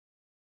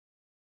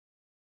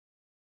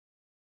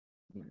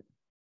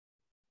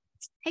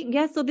Hey,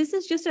 yeah, so this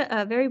is just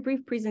a very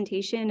brief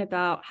presentation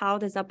about how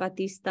the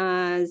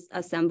Zapatistas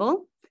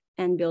assemble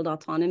and build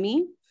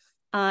autonomy.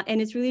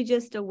 And it's really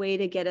just a way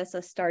to get us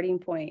a starting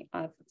point.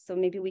 So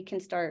maybe we can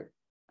start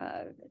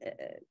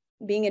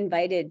being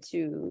invited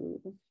to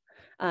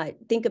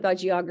think about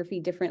geography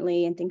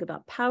differently and think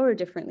about power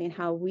differently and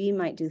how we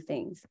might do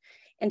things.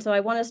 And so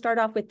I want to start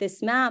off with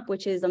this map,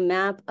 which is a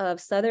map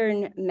of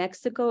southern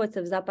Mexico. It's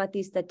a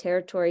Zapatista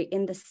territory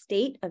in the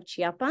state of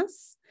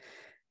Chiapas.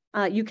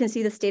 You can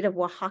see the state of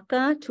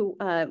Oaxaca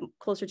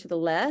closer to the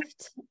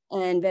left,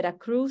 and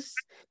Veracruz.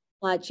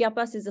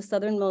 Chiapas is the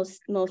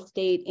southernmost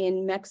state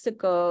in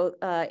Mexico.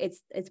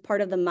 It's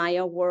part of the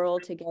Maya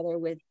world, together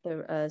with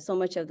so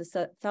much of the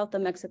south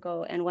of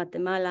Mexico and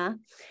Guatemala.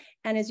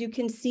 And as you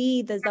can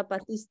see, the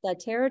Zapatista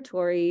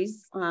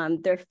territories,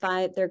 they're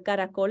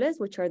caracoles,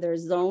 which are their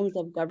zones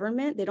of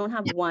government. They don't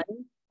have one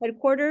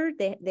headquarter,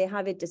 they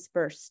have it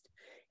dispersed.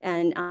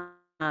 And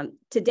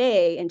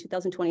today, in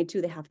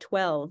 2022, they have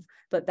 12,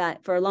 but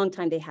for a long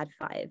time, they had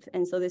 5.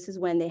 And so this is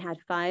when they had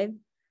 5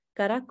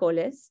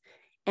 caracoles.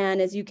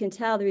 And as you can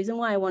tell, the reason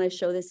why I want to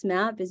show this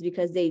map is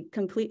because they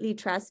completely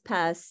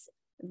trespass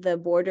the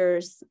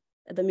borders,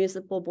 the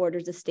municipal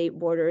borders, the state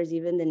borders,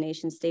 even the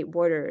nation state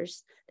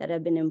borders that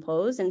have been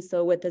imposed. And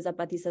so what the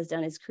Zapatistas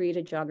done is create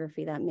a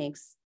geography that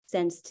makes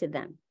sense to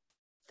them.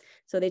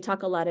 So they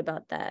talk a lot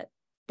about that.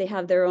 They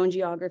have their own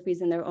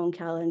geographies and their own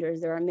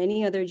calendars. There are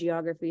many other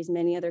geographies,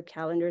 many other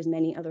calendars,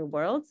 many other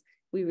worlds.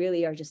 We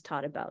really are just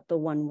taught about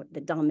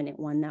the dominant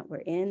one that we're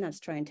in, that's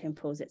trying to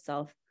impose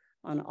itself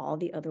on all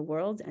the other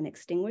worlds and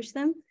extinguish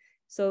them.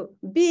 So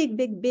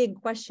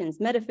big questions,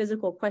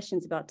 metaphysical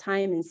questions about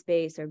time and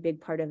space are a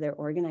big part of their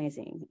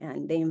organizing.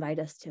 And they invite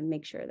us to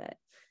make sure that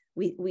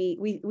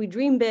we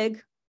dream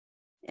big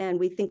and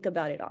we think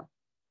about it all.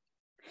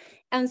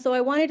 And so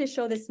I wanted to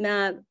show this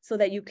map so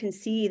that you can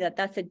see that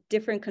that's a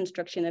different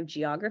construction of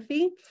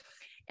geography.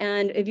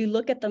 And if you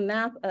look at the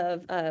map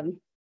of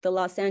the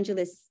Los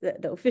Angeles,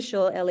 the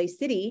official LA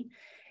city,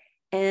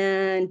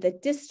 and the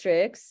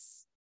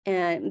districts,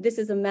 and this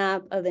is a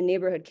map of the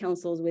neighborhood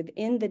councils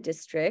within the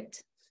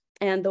district.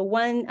 And the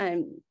one,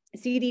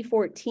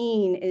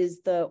 CD14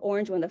 is the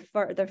orange one,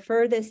 the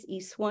furthest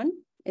east one.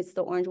 It's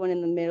the orange one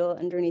in the middle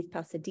underneath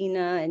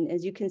Pasadena. And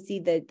as you can see,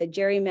 the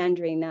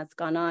gerrymandering that's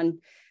gone on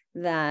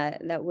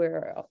that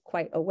we're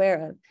quite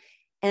aware of.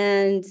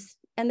 And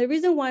the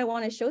reason why I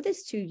want to show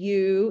this to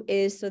you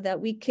is so that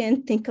we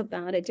can think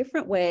about a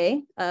different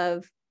way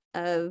of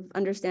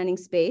understanding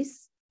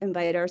space,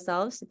 invite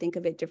ourselves to think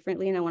of it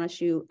differently. And I want to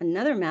show you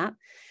another map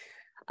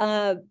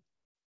that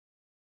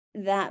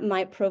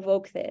might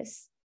provoke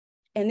this.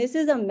 And this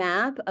is a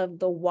map of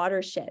the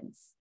watersheds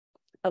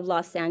of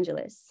Los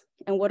Angeles.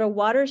 And what a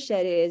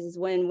watershed is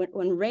when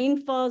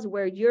rain falls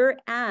where you're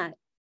at,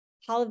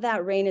 how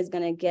that rain is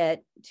going to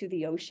get to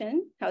the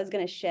ocean, how it's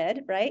going to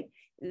shed, right?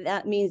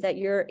 That means that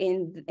you're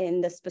in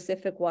the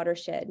specific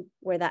watershed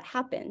where that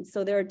happens.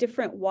 So there are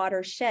different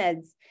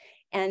watersheds,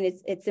 and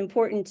it's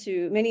important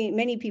to,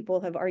 many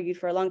people have argued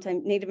for a long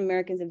time, Native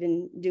Americans have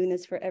been doing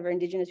this forever,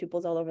 indigenous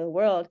peoples all over the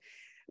world,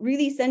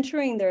 really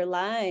centering their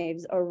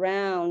lives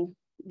around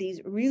these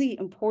really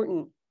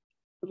important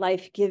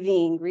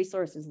life-giving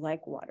resources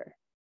like water.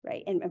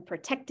 Right, and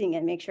protecting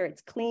it, make sure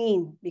it's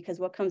clean,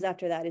 because what comes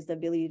after that is the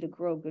ability to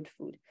grow good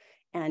food,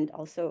 and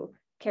also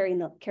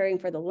caring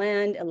for the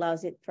land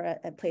allows it for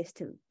a place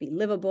to be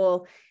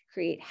livable,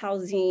 create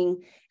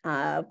housing.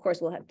 Of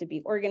course, we'll have to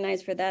be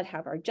organized for that,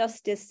 have our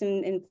justice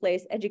in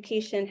place,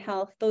 education,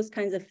 health, those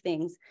kinds of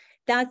things.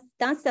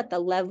 That's at the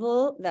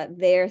level that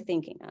they're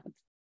thinking of.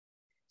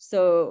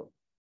 So,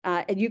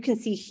 and you can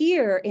see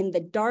here in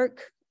the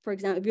dark, for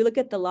example, if you look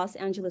at the Los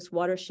Angeles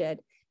watershed,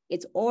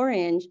 it's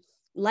orange,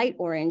 light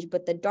orange,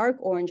 but the dark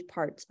orange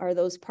parts are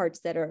those parts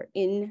that are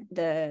in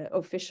the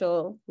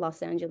official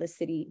Los Angeles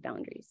city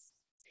boundaries.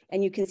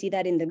 And you can see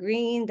that in the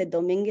green, the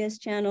Dominguez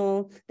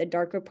channel, the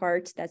darker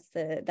parts, that's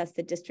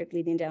the district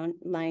leading down,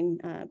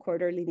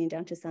 corridor leading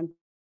down to San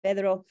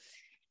Pedro.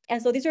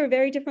 And so these are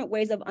very different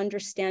ways of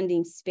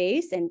understanding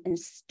space and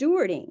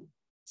stewarding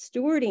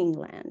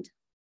land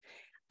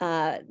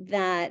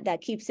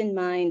that keeps in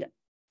mind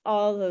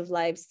all of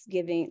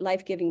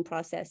life-giving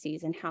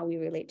processes and how we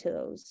relate to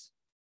those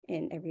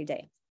in every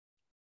day.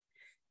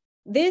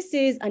 This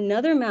is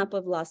another map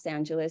of Los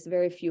Angeles,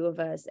 very few of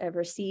us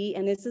ever see.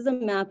 And this is a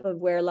map of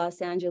where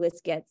Los Angeles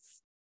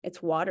gets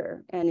its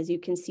water. And as you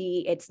can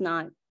see, it's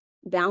not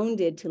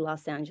bounded to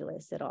Los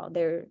Angeles at all.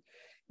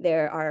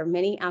 There are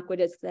many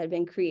aqueducts that have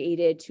been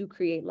created to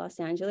create Los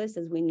Angeles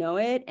as we know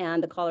it.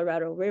 And the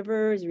Colorado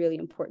River is really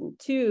important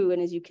too.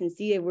 And as you can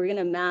see, if we're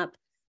gonna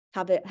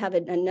have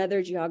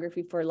another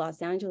geography for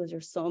Los Angeles,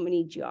 there's so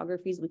many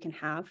geographies we can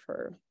have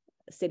for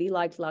a city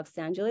like Los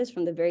Angeles,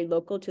 from the very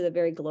local to the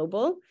very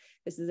global.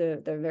 This is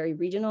the very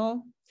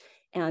regional.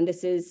 And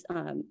this is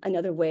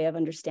another way of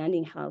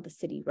understanding how the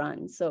city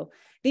runs. So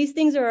these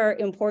things are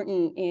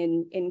important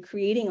in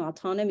creating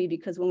autonomy,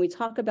 because when we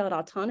talk about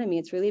autonomy,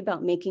 it's really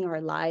about making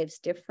our lives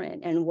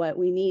different. And what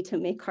we need to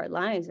make our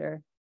lives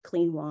are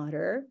clean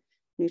water,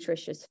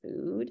 nutritious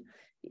food,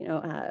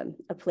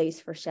 a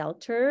place for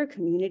shelter,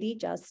 community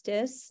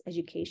justice,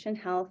 education,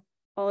 health,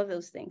 all of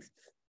those things.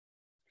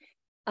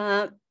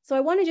 So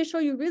I wanted to show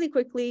you really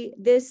quickly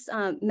this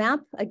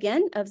map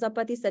again of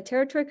Zapatista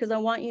territory, because I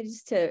want you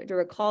just to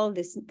recall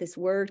this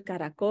word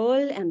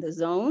caracol and the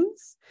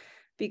zones.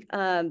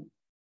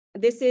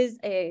 This is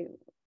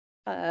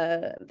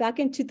back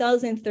in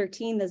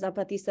 2013, the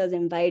Zapatistas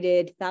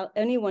invited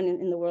anyone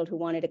in the world who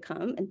wanted to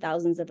come, and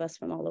thousands of us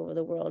from all over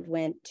the world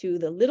went to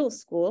the little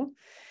school,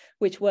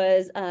 which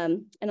was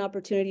an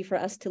opportunity for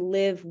us to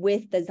live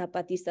with the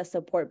Zapatista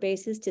support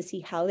bases to see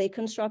how they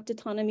construct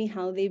autonomy,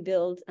 how they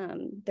build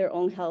their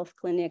own health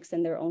clinics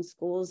and their own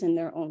schools and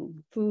their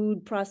own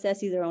food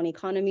processes, their own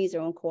economies,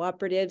 their own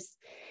cooperatives.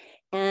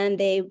 And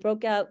they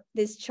broke out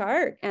this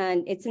chart,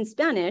 and it's in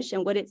Spanish.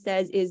 And what it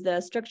says is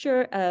the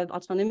structure of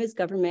autonomous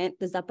government,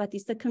 the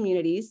Zapatista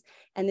communities.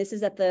 And this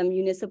is at the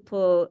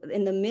municipal,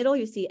 in the middle,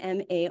 you see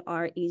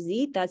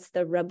MAREZ. That's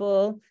the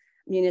rebel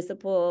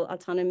municipal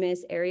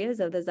autonomous areas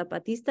of the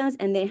Zapatistas.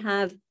 And they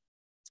have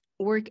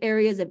work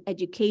areas of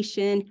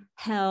education,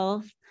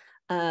 health,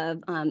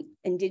 of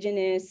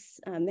indigenous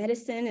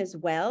medicine as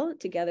well,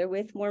 together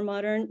with more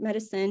modern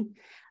medicine,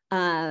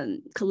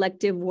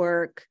 collective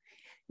work.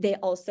 They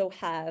also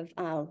have,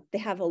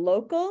 a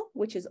local,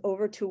 which is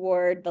over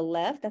toward the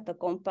left, that the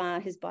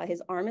compa,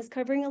 his arm is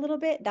covering a little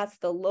bit. That's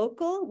the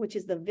local, which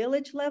is the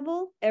village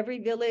level. Every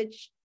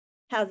village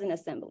has an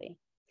assembly.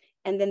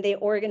 And then they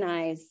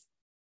organize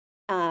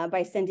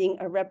by sending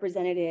a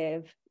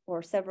representative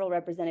or several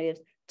representatives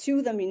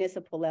to the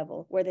municipal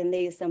level, where then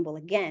they assemble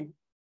again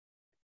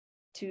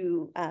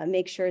to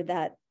make sure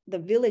that the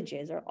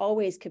villages are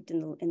always kept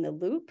in the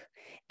loop.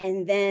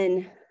 And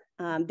then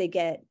they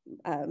get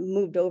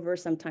moved over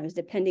sometimes,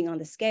 depending on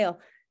the scale,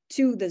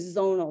 to the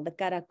zonal, the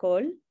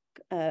caracol.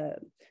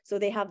 So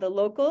they have the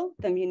local,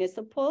 the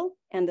municipal,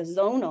 and the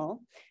zonal,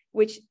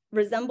 which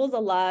resembles a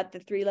lot the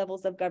three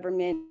levels of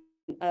government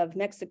of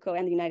Mexico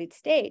and the United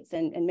States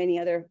and many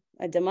other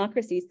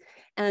democracies.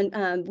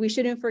 And we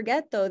shouldn't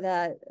forget, though,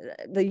 that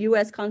the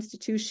US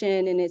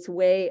Constitution and its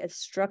way of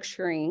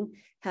structuring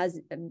has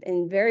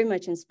been very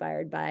much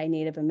inspired by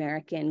Native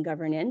American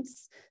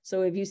governance.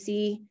 So if you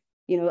see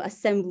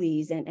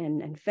assemblies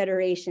and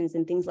federations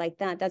and things like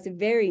that, that's a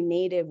very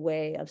native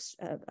way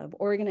of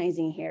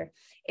organizing here.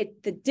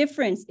 The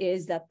difference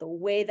is that the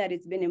way that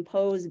it's been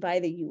imposed by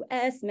the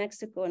US,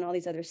 Mexico, and all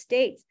these other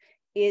states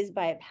is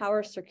by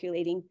power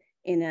circulating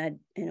in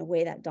a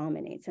way that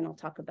dominates. And I'll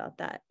talk about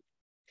that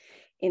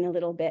in a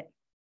little bit.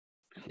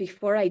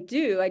 Before I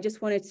do, I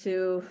just wanted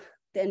to,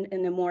 then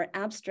in a more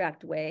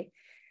abstract way,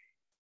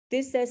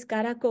 this says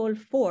Caracol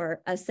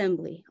 4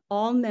 Assembly,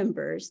 all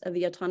members of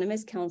the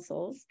autonomous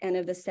councils and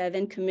of the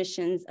 7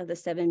 commissions of the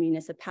 7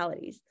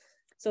 municipalities.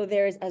 So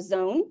there's a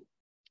zone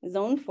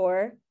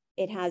 4,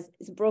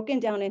 it's broken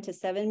down into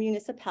 7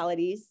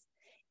 municipalities,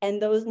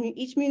 and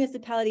each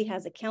municipality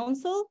has a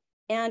council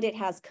and it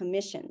has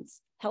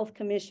commissions, health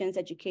commissions,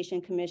 education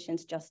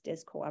commissions,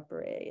 justice,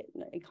 cooperative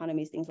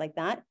economies, things like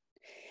that.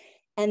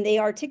 And they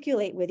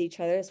articulate with each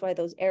other. That's why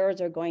those arrows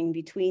are going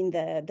between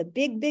the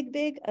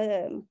big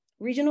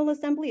regional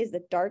assembly is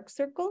the dark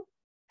circle,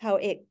 how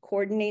it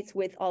coordinates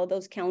with all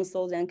those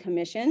councils and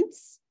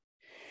commissions.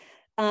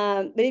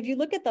 But if you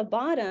look at the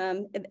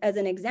bottom as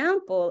an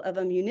example of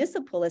a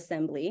municipal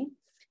assembly,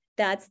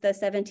 that's the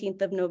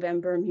 17th of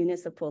November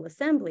Municipal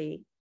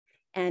Assembly.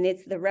 And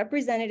it's the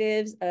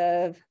representatives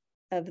of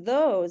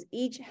those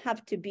each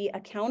have to be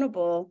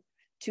accountable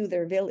to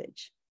their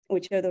village,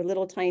 which are the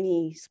little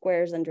tiny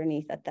squares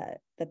underneath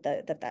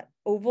that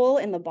oval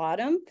in the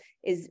bottom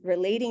is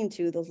relating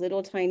to those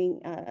little tiny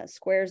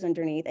squares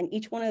underneath. And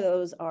each one of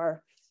those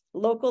are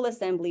local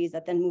assemblies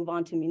that then move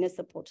on to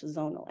municipal, to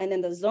zonal. And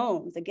then the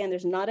zones, again,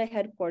 there's not a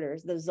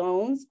headquarters. The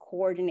zones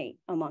coordinate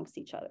amongst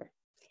each other.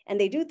 And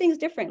they do things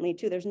differently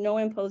too. There's no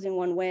imposing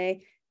one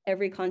way.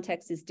 Every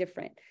context is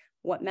different.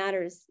 What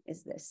matters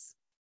is this.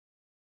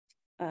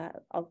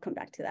 I'll come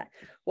back to that.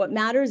 What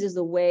matters is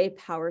the way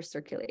power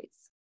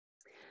circulates.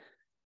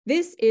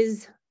 This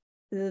is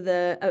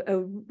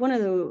one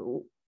of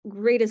the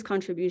greatest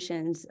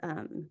contributions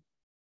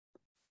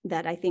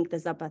that I think the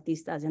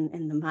Zapatistas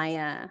and the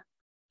Maya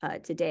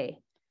today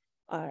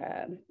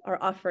are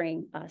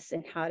offering us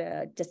in how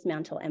to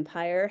dismantle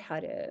empire, how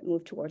to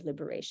move toward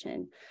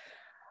liberation.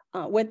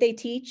 What they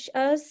teach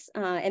us,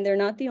 and they're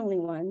not the only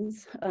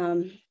ones,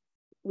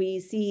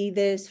 we see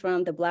this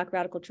from the Black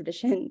radical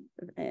tradition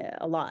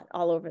a lot,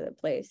 all over the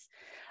place.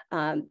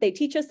 They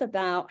teach us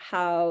about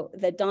how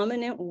the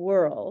dominant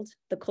world,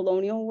 the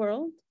colonial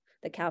world,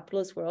 the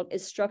capitalist world,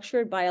 is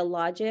structured by a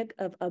logic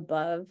of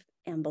above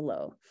and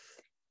below.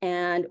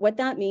 And what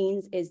that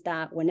means is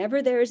that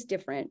whenever there's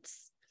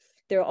difference,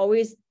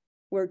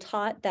 we're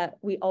taught that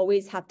we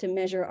always have to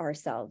measure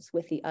ourselves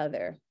with the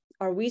other.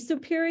 Are we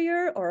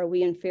superior or are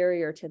we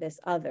inferior to this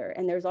other?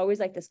 And there's always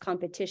like this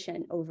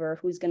competition over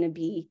who's going to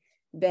be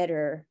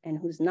better and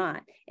who's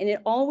not. And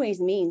it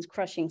always means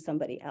crushing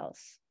somebody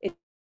else. It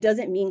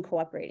doesn't mean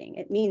cooperating.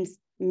 It means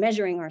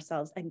measuring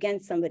ourselves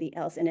against somebody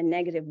else in a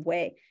negative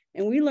way.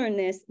 And we learn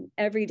this in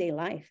everyday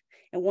life.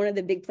 And one of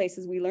the big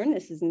places we learn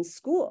this is in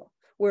school.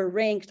 We're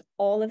ranked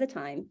all of the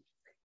time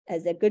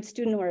as a good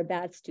student or a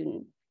bad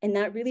student. And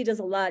that really does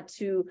a lot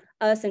to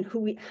us and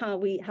how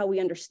we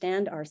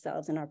understand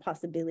ourselves and our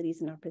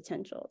possibilities and our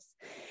potentials.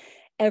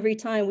 Every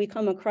time we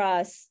come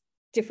across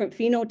different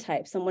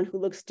phenotypes, someone who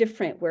looks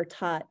different, we're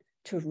taught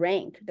to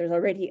rank. There's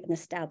already an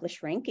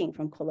established ranking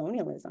from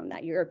colonialism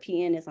that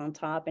European is on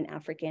top and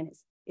African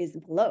is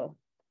below.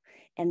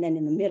 And then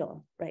in the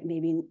middle, right?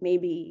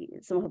 Maybe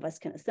some of us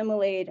can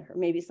assimilate, or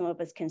maybe some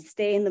of us can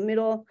stay in the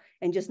middle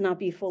and just not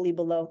be fully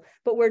below.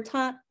 But we're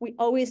taught we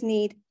always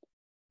need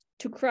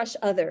to crush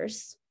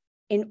others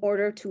in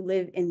order to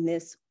live in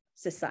this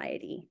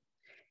society.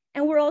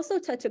 And we're also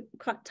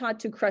taught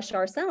to crush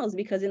ourselves,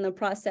 because in the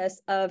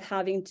process of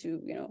having to,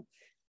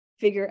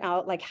 figure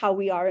out like how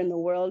we are in the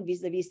world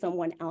vis-a-vis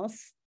someone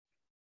else,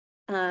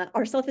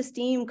 our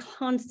self-esteem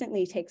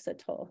constantly takes a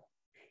toll.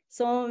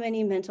 So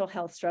many mental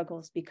health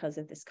struggles because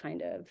of this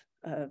kind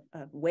of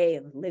way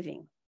of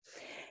living.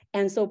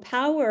 And so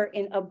power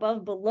in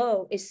above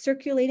below is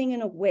circulating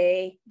in a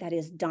way that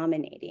is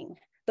dominating.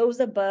 Those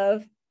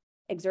above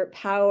exert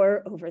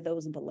power over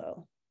those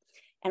below.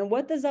 And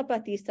what the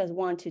Zapatistas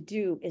want to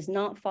do is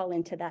not fall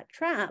into that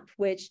trap,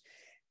 which,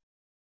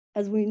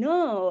 as we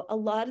know, a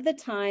lot of the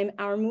time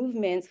our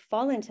movements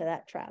fall into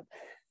that trap.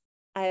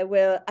 I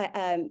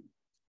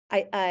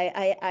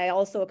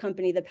also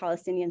accompanied the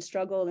Palestinian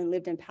struggle and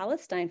lived in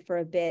Palestine for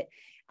a bit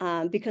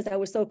because I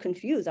was so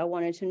confused. I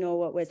wanted to know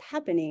what was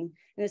happening,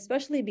 and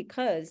especially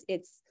because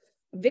it's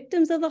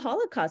victims of the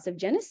Holocaust, of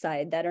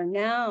genocide, that are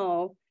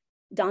now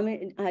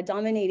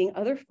dominating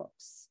other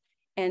folks.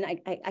 And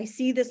I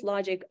see this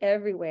logic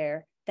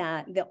everywhere,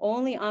 that the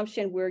only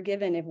option we're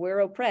given if we're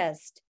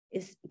oppressed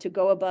is to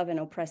go above and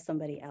oppress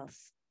somebody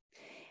else.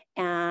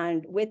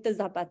 And with the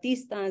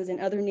Zapatistas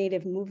and other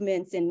Native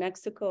movements in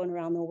Mexico and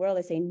around the world,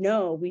 I say,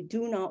 no, we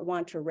do not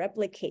want to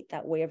replicate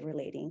that way of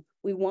relating.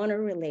 We want to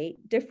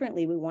relate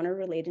differently. We want to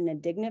relate in a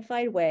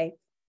dignified way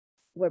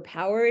where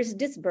power is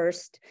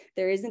dispersed,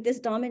 there isn't this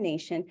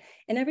domination,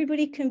 and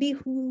everybody can be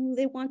who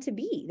they want to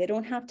be. They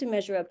don't have to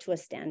measure up to a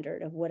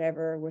standard of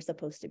whatever we're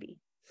supposed to be.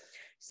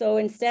 So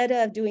instead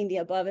of doing the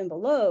above and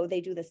below,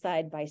 they do the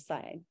side by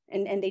side.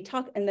 And they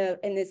talk, and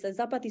it's the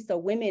Zapatista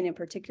women in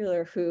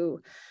particular who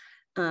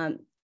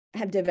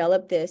have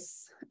developed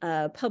this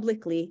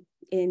publicly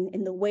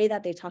in the way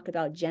that they talk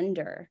about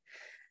gender.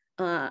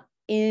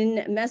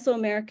 In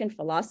Mesoamerican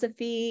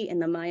philosophy, in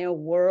the Maya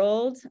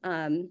world,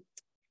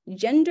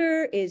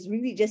 gender is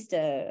really just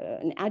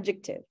an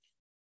adjective.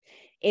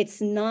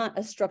 It's not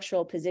a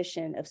structural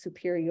position of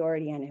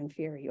superiority and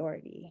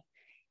inferiority.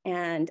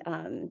 And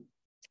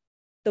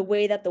the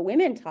way that the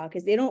women talk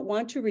is they don't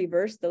want to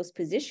reverse those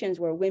positions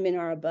where women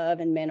are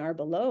above and men are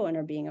below and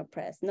are being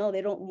oppressed. No,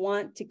 they don't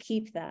want to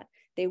keep that.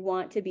 They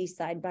want to be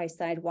side by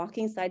side,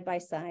 walking side by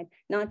side,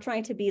 not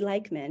trying to be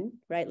like men,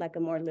 right? Like a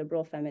more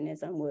liberal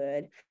feminism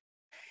would,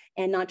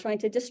 and not trying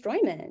to destroy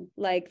men,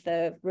 like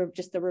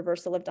just the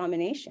reversal of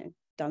domination.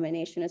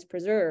 Domination is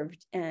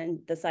preserved and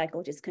the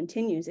cycle just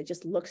continues. It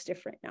just looks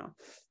different now.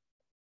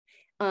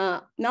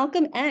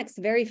 Malcolm X,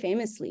 very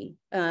famously,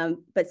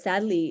 but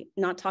sadly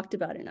not talked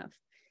about enough.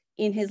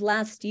 In his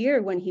last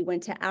year, when he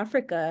went to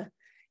Africa,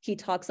 he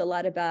talks a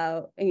lot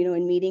about,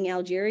 in meeting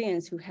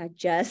Algerians who had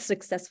just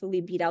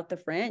successfully beat out the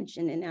French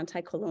in an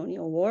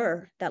anti-colonial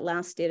war that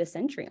lasted a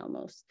century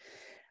almost,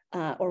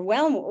 or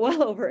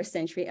well over a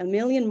century, a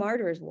million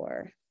martyrs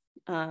war.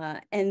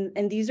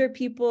 And these are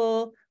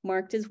people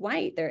marked as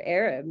white, they're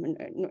Arab,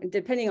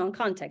 depending on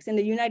context. In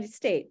the United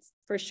States,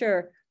 for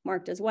sure,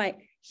 marked as white.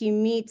 He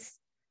meets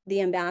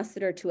the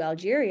ambassador to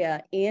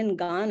Algeria in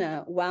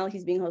Ghana while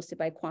he's being hosted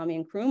by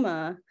Kwame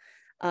Nkrumah,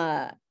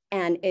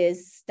 and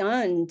is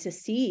stunned to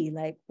see,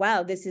 like,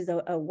 wow, this is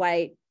a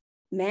white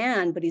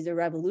man, but he's a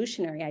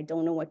revolutionary. I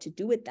don't know what to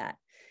do with that.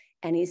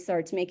 And he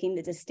starts making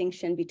the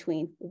distinction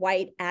between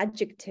white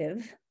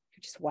adjective,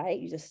 you're just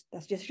white,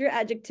 that's just your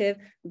adjective,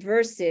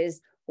 versus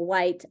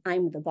white,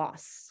 I'm the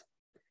boss.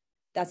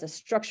 That's a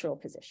structural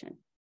position.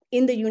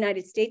 In the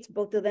United States,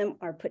 both of them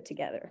are put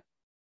together.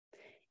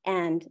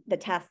 And the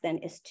task then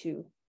is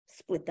to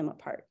split them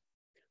apart,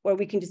 where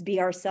we can just be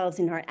ourselves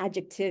in our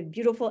adjective,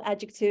 beautiful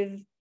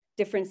adjective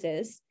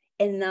differences,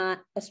 and not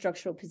a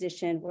structural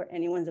position where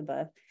anyone's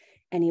above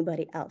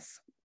anybody else.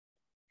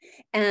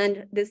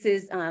 And this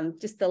is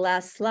just the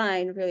last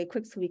slide, really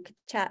quick, so we could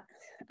chat.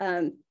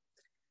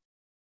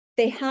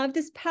 They have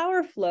this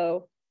power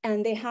flow,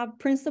 and they have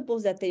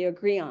principles that they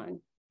agree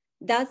on.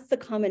 That's the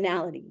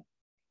commonality.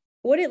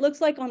 What it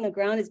looks like on the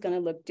ground is going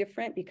to look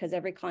different because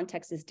every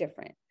context is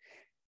different.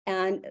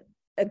 And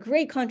a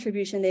great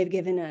contribution they've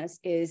given us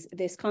is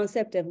this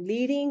concept of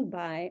leading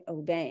by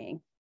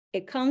obeying.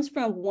 It comes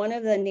from one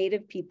of the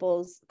native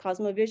people's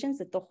cosmovisions,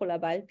 the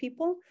Tojolabal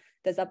people.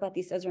 The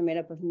Zapatistas are made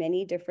up of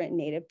many different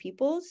native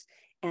peoples,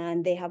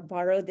 and they have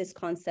borrowed this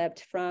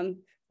concept from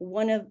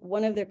one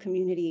of their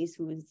communities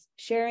who is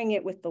sharing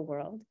it with the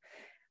world.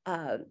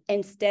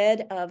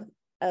 Instead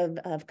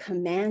of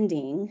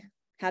commanding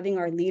having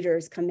our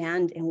leaders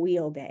command and we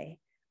obey.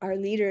 Our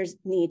leaders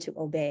need to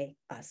obey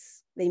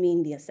us. They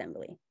mean the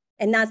assembly.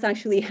 And that's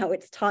actually how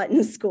it's taught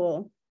in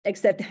school,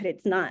 except that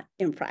it's not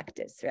in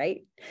practice,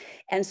 right?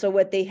 And so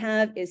what they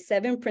have is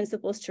 7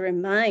 principles to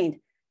remind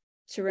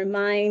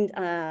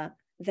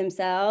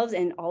themselves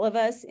and all of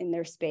us in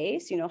their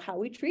space, you know, how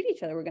we treat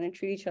each other. We're going to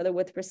treat each other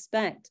with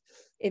respect.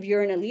 If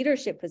you're in a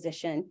leadership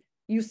position,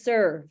 you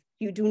serve.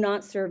 You do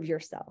not serve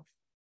yourself.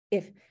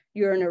 If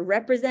you're in a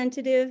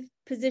representative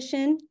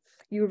position,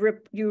 you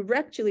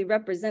actually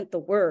represent the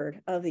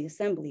word of the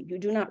assembly. You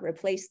do not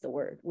replace the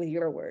word with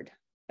your word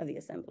of the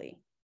assembly.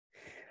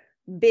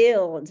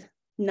 Build,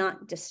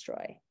 not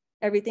destroy.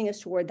 Everything is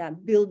toward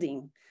that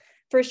building.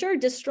 For sure,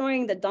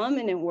 destroying the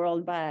dominant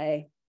world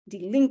by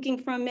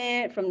delinking from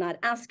it, from not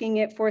asking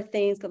it for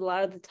things, because a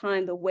lot of the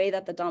time, the way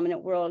that the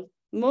dominant world,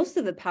 most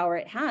of the power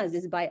it has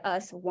is by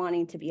us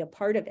wanting to be a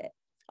part of it.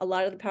 A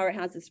lot of the power it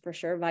has is for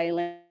sure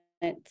violent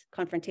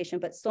confrontation,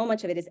 but so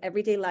much of it is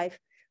everyday life.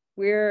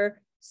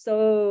 We're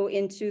so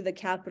into the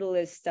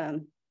capitalist,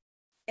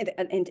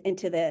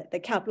 into the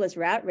capitalist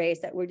rat race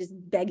that we're just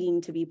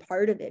begging to be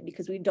part of it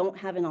because we don't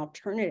have an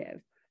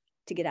alternative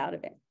to get out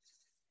of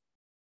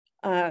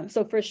it.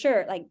 So for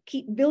sure, like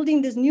keep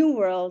building this new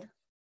world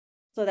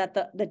so that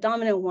the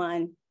dominant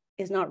one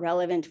is not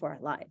relevant to our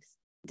lives.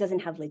 It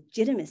doesn't have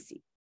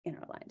legitimacy in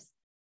our lives.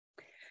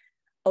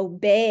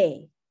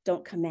 Obey,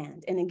 don't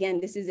command. And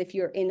again, this is if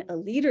you're in a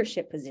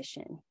leadership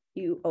position,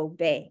 you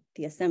obey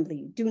the assembly.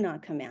 You do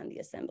not command the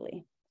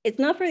assembly. It's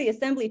not for the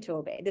assembly to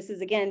obey. This is,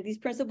 again, these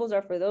principles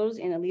are for those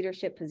in a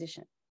leadership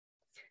position.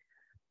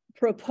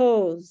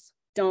 Propose,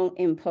 don't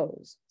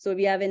impose. So if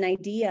you have an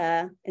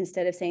idea,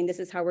 instead of saying, this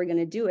is how we're going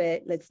to do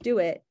it, let's do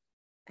it,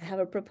 I have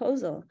a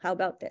proposal. How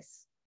about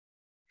this?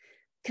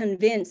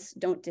 Convince,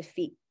 don't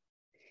defeat.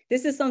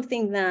 This is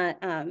something that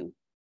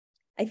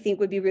I think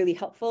would be really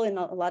helpful in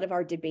a lot of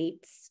our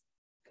debates,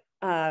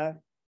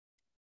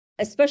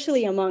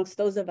 especially amongst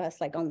those of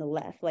us like on the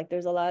left. Like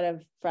there's a lot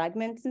of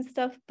fragments and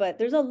stuff, but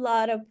there's a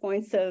lot of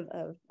points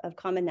of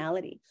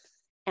commonality.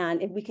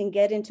 And if we can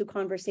get into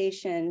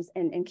conversations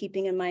and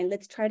keeping in mind,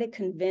 let's try to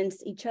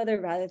convince each other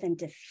rather than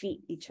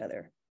defeat each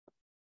other.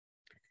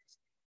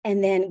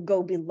 And then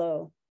go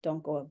below,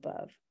 don't go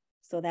above.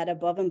 So that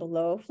above and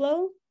below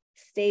flow,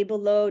 stay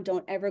below,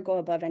 don't ever go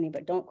above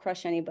anybody, don't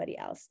crush anybody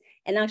else.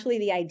 And actually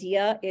the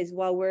idea is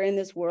while we're in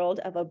this world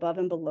of above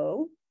and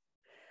below,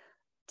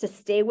 to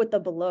stay with the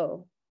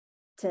below,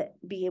 to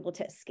be able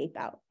to escape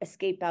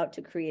out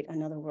to create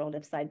another world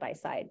of side by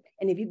side.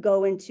 And if you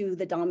go into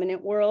the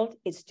dominant world,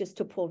 it's just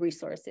to pull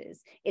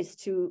resources.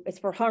 It's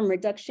for harm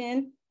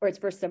reduction or it's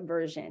for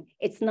subversion.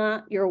 It's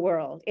not your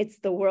world. It's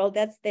the world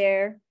that's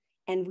there.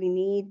 And we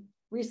need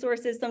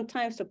resources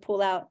sometimes to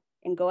pull out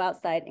and go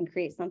outside and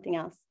create something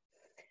else.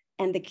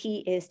 And the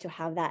key is to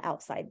have that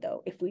outside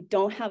though. If we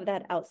don't have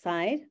that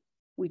outside,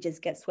 we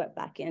just get swept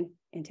back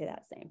into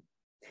that same.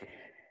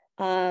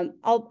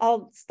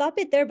 I'll stop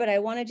it there, but I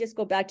want to just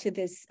go back to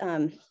this,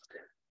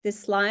 this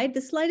slide.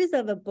 This slide is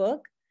of a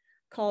book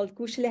called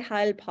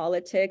Kushlehail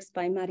Politics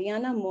by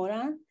Mariana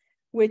Mora,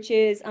 which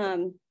is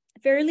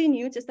fairly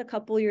new, just a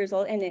couple years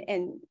old. And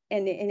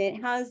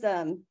it has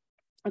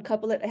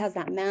it has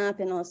that map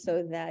and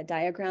also that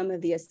diagram of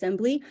the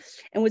assembly.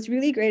 And what's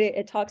really great,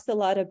 it talks a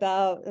lot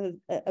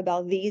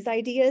about these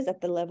ideas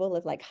at the level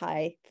of like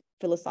high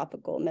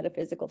philosophical,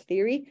 metaphysical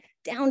theory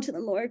down to the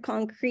more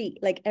concrete,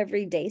 like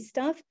everyday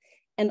stuff.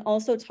 And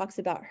also talks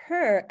about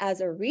her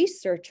as a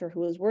researcher who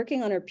was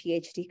working on her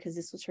PhD, because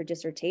this was her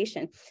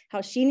dissertation,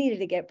 how she needed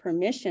to get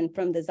permission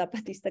from the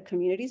Zapatista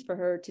communities for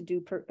her to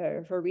do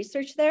her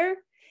research there.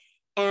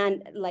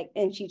 And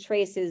she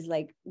traces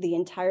like the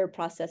entire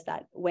process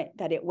that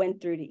it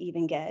went through to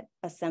even get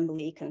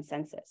assembly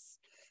consensus.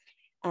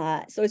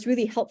 So it's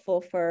really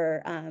helpful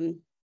for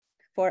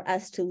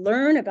us to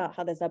learn about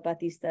how the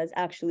Zapatistas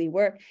actually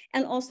work,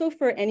 and also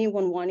for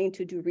anyone wanting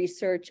to do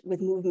research with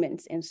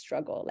movements in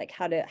struggle, like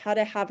how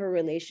to have a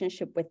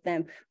relationship with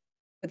them,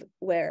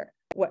 where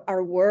what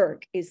our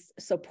work is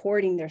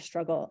supporting their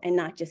struggle and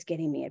not just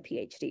getting me a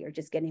PhD or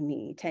just getting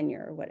me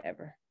tenure or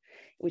whatever,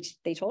 which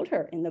they told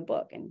her in the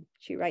book, and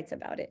she writes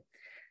about it.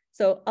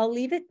 So I'll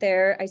leave it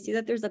there. I see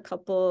that there's a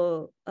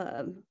couple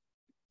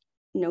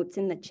notes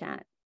in the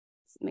chat.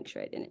 Let's make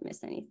sure I didn't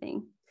miss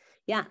anything.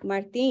 Yeah,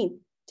 Martin.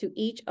 To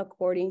each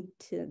according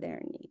to their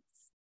needs.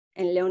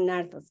 And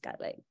Leonardo's got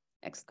like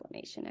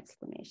exclamation on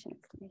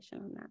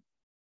that.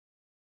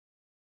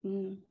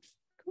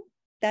 Cool.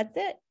 That's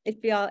it. If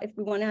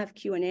we want to have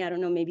Q&A, I don't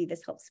know, maybe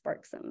this helps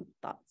spark some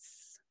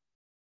thoughts.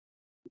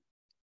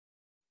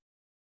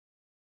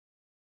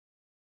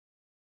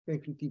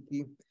 Thank you,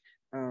 Quiqui.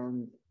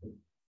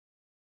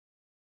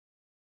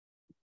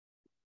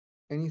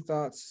 Any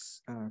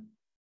thoughts,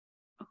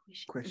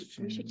 questions?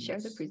 We should share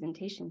the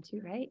presentation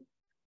too, right?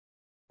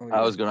 Oh, yeah.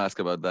 I was going to ask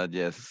about that,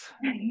 yes.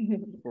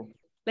 Cool.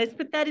 Let's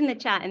put that in the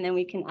chat and then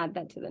we can add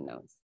that to the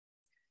notes.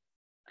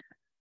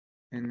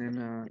 And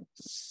then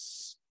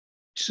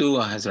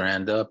Sua has her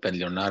hand up and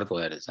Leonardo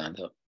had his hand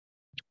up.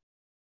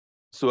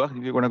 Sua,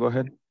 if you want to go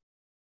ahead.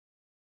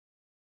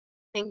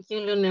 Thank you,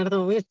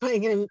 Leonardo. It's probably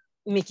going to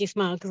make you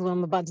smile because what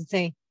I'm about to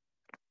say.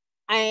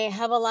 I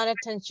have a lot of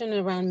tension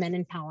around men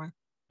in power,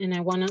 and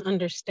I want to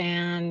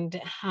understand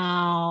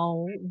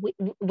how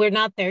we're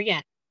not there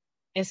yet,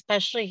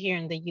 especially here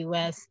in the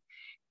US.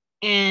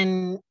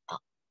 And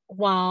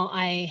while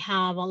I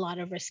have a lot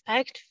of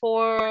respect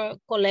for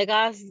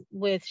colegas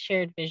with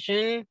shared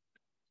vision,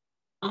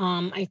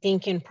 I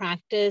think in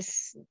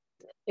practice,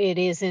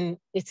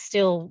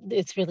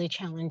 it's really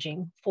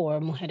challenging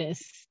for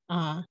mujeres.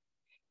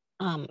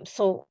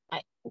 So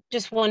I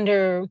just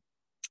wonder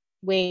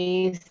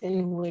ways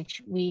in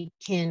which we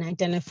can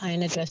identify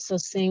and address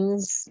those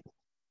things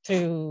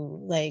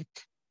through like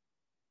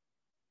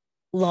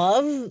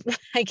love,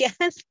 I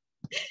guess.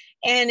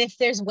 And if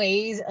there's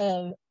ways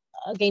of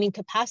gaining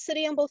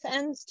capacity on both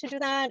ends to do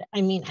that. I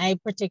mean, I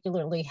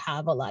particularly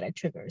have a lot of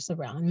triggers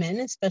around men,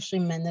 especially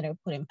men that are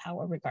put in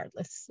power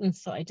regardless. And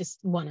so I just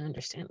want to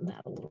understand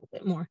that a little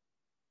bit more.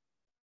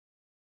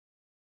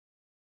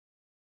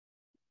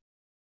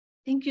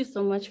 Thank you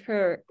so much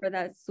for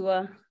that,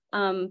 Sua.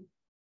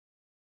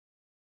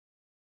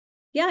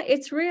 Yeah,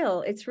 it's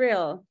real. It's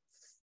real.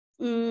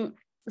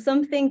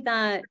 Something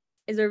that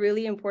is a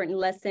really important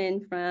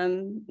lesson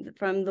from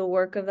the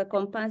work of the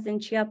compas in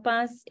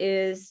Chiapas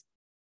is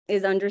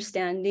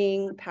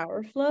understanding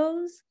power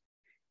flows,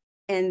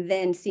 and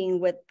then seeing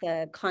what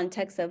the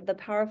context of the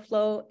power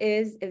flow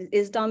is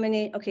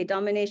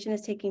domination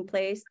is taking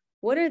place.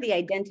 What are the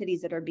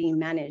identities that are being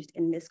managed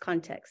in this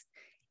context?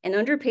 And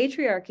under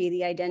patriarchy,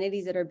 the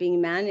identities that are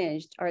being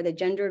managed are the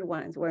gendered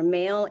ones, where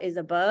male is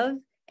above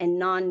and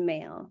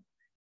non-male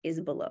is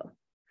below.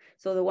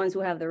 So the ones who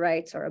have the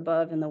rights are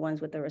above and the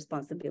ones with the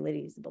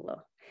responsibilities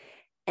below,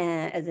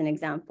 as an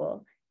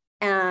example.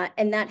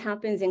 And that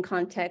happens in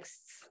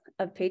contexts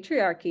of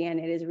patriarchy, and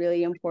it is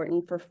really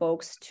important for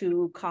folks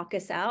to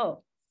caucus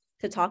out,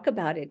 to talk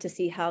about it, to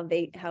see how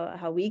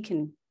we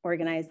can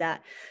organize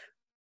that.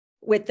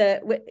 With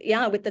the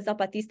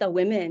Zapatista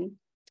women,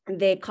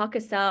 they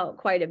caucus out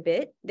quite a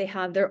bit. They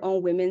have their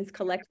own women's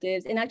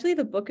collectives, and actually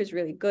the book is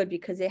really good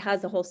because it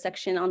has a whole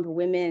section on the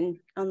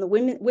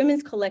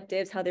women's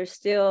collectives, how they're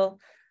still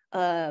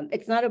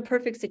it's not a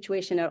perfect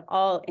situation at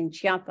all in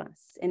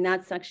Chiapas. And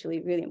that's actually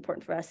really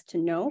important for us to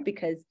know,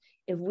 because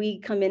if we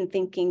come in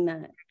thinking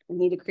that we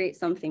need to create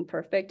something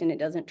perfect and it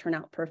doesn't turn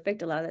out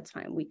perfect, a lot of the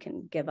time we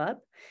can give up.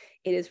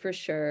 It is for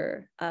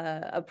sure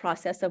a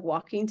process of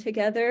walking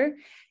together.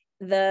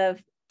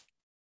 That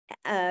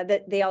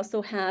they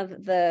also have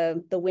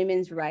the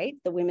women's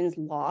rights, the women's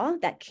law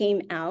that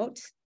came out,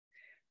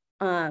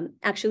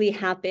 actually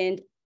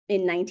happened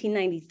in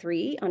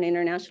 1993 on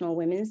International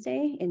Women's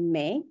Day in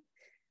May.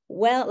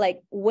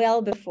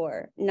 Well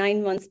before,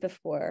 9 months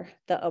before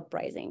the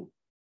uprising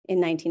in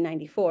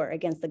 1994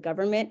 against the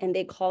government. And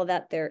they call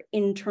that their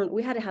internal,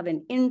 we had to have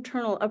an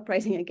internal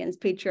uprising against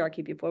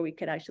patriarchy before we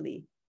could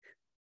actually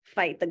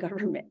fight the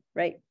government,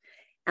 right?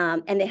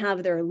 And they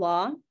have their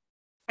law,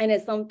 and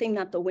it's something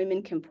that the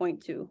women can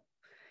point to.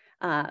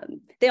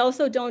 They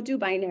also don't do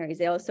binaries.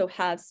 They also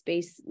have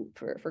space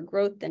for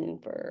growth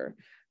and for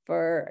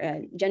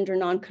gender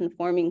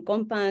non-conforming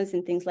compas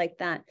and things like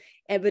that.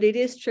 But it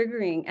is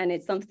triggering, and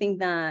it's something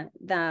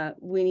that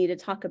we need to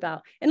talk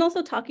about. And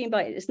also talking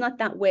about it, it's not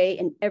that way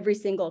in every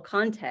single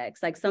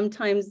context. Like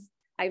sometimes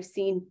I've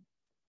seen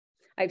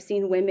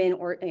women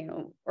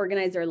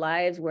organize their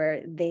lives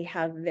where they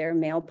have their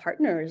male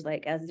partners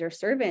like as their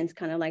servants,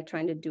 kind of like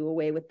trying to do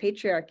away with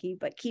patriarchy,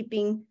 but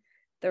keeping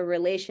the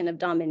relation of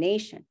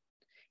domination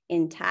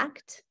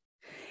intact.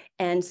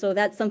 And so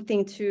that's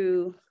something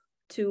to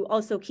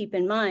also keep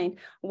in mind,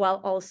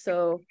 while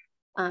also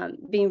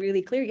being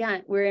really clear. Yeah,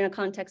 we're in a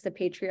context of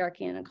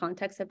patriarchy. In a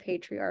context of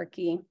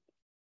patriarchy,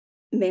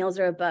 males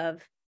are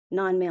above,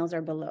 non-males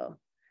are below.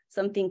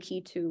 Something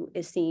key to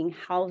is seeing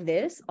how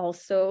this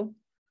also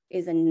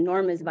is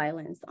enormous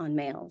violence on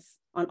males,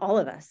 on all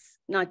of us,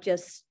 not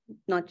just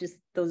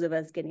those of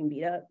us getting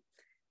beat up,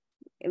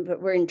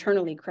 but we're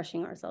internally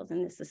crushing ourselves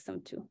in this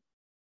system too.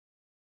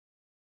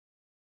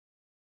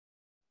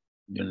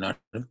 You're not.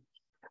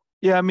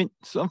 Yeah, I mean,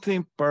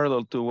 something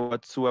parallel to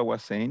what Sua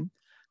was saying.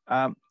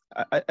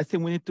 I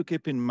think we need to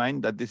keep in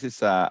mind that this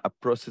is a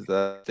process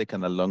that has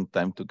taken a long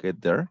time to get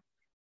there.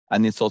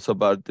 And it's also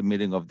about the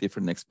meeting of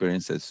different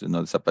experiences. The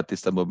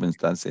Zapatista movement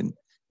starts in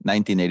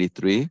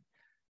 1983.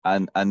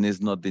 And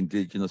it's not the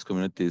indigenous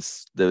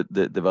communities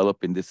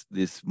developing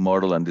this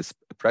model and this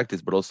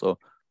practice, but also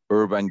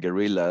urban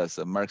guerrillas,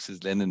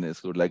 Marxist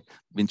Leninists who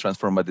been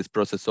transformed by this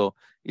process. So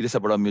it is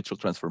about a mutual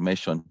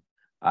transformation,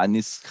 and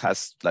it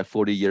has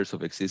 40 years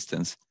of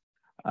existence.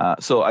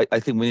 So I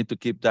think we need to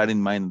keep that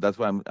in mind. That's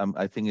why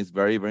I think it's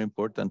very, very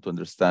important to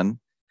understand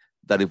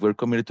that if we're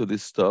committed to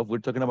this stuff, we're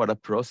talking about a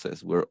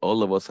process where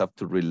all of us have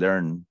to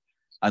relearn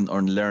and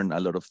unlearn a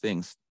lot of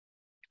things.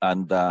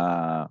 And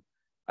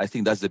I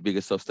think that's the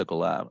biggest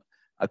obstacle.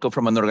 I come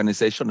from an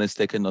organization that's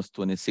taken us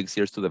 26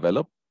 years to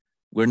develop.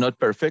 We're not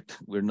perfect.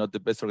 We're not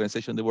the best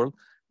organization in the world,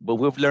 but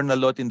we've learned a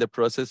lot in the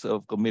process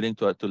of committing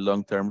to a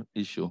long-term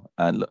issue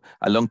and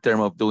a long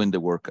term of doing the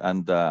work.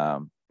 And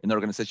in the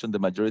organization, the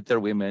majority are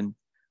women.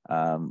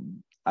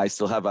 I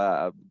still have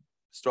a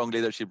strong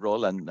leadership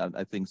role, and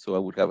I think so I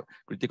would have a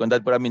critique on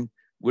that. But I mean,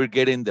 we're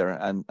getting there,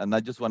 and I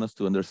just want us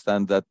to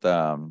understand that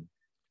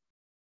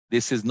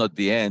this is not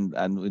the end,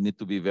 and we need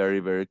to be very,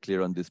 very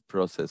clear on this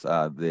process.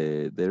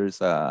 There's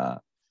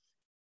the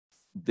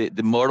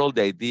model,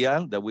 the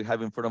ideal that we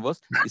have in front of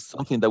us is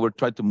something that we're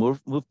trying to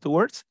move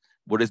towards,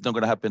 but it's not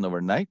going to happen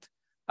overnight.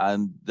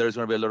 And there's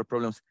going to be a lot of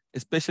problems,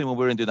 especially when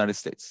we're in the United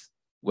States,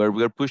 where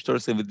we're pushed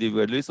towards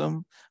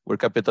individualism, where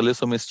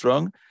capitalism is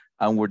strong,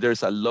 and where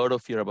there's a lot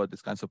of fear about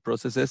these kinds of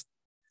processes,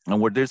 and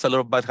where there's a lot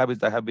of bad habits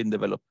that have been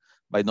developed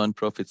by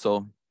nonprofits.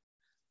 So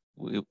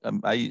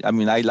I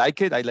mean, I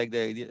like it. I like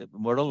the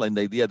model and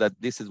the idea that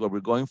this is what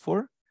we're going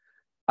for,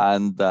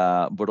 and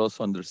but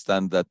also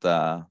understand that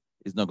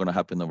it's not going to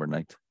happen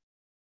overnight.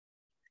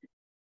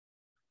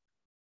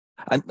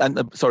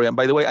 And sorry, and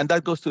by the way, and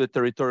that goes to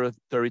the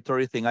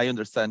territory thing. I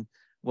understand.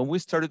 When we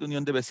started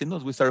Unión de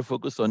Vecinos, we started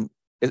focused on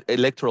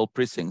electoral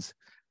precincts.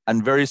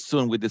 And very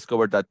soon we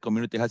discovered that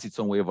community has its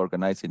own way of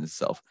organizing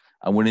itself.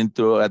 And we need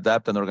to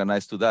adapt and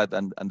organize to that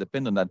and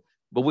depend on that.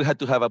 But we had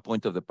to have a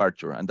point of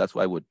departure. And that's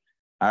why I would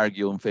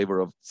argue in favor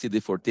of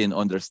CD14,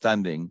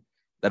 understanding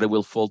that it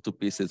will fall to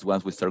pieces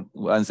once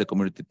the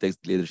community takes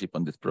leadership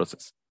on this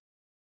process.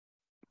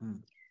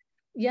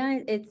 Yeah,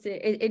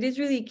 it is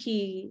really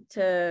key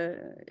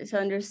to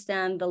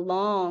understand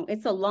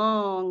it's a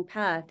long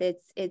path.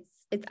 It's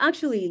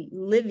actually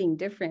living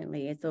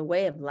differently. It's a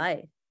way of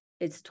life.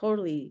 It's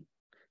totally,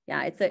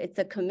 yeah, it's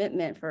a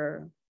commitment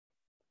for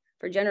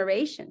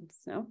generations,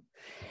 no?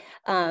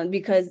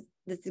 Because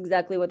that's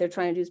exactly what they're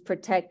trying to do, is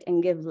protect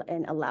and give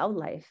and allow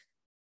life,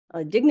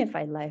 a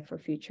dignified life for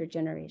future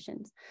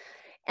generations.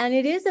 And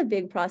it is a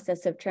big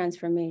process of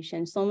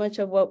transformation. So much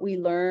of what we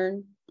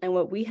learn and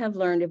what we have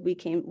learned, if we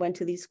went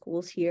to these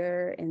schools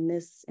here in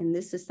this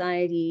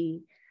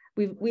society,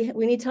 we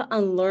need to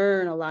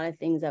unlearn a lot of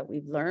things that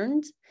we've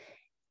learned,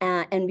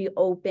 and be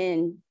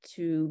open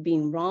to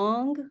being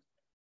wrong,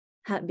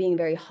 being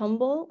very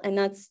humble. And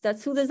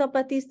that's who the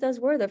Zapatistas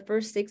were. The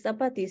first 6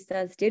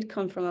 Zapatistas did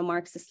come from a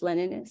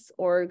Marxist-Leninist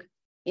org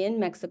in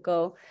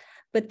Mexico,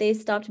 but they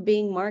stopped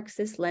being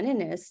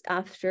Marxist-Leninist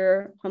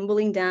after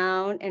humbling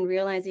down and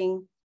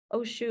realizing,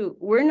 oh shoot,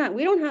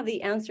 we don't have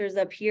the answers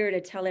up here to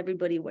tell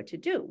everybody what to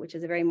do, which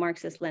is a very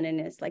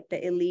Marxist-Leninist, like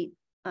the elite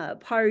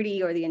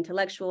party or the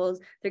intellectuals.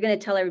 They're going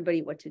to tell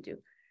everybody what to do.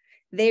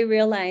 They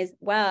realize,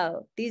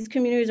 wow, these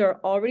communities are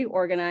already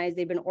organized.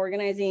 They've been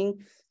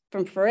organizing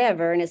from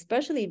forever, and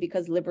especially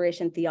because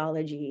liberation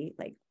theology,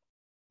 like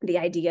the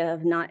idea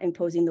of not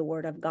imposing the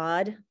word of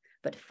God,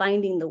 but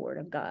finding the word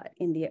of God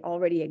in the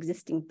already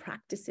existing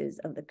practices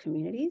of the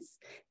communities.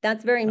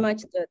 That's very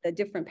much the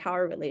different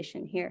power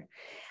relation here.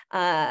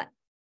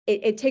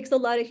 It takes a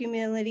lot of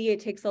humility.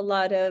 It takes a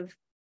lot of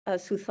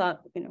us who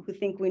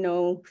think we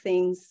know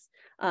things,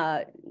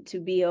 to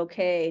be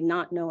okay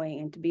not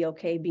knowing, and to be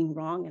okay being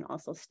wrong, and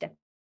also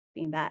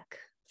stepping back.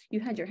 You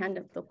had your hand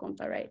up, though,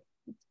 compa, right?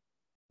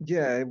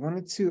 Yeah, I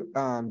wanted to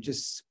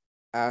just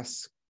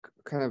ask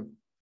kind of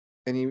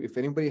if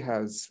anybody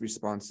has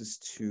responses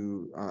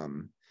to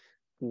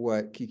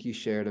what Quiqui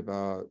shared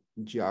about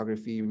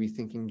geography,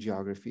 rethinking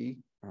geography,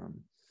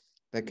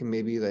 that can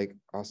maybe like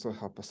also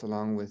help us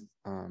along with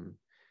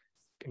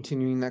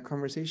continuing that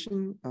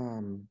conversation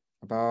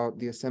about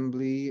the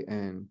assembly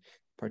and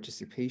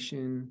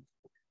participation,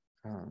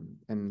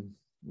 and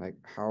like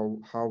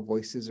how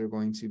voices are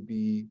going to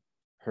be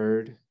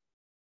heard,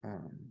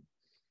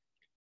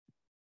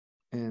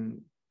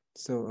 and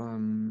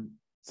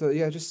so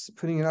yeah, just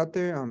putting it out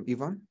there.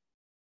 Yvonne.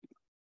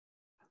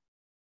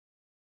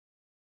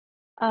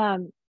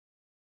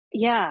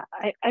 Yeah,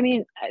 I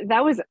mean,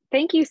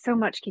 thank you so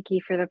much,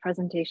 Quiqui, for the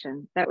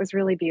presentation. That was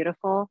really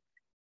beautiful.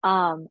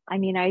 I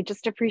mean, I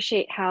just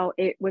appreciate how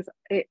it was,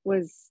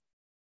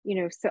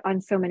 so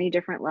on so many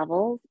different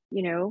levels,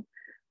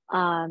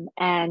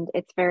 and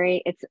it's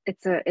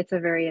a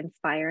very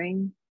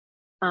inspiring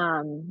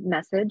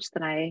message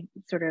that I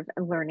sort of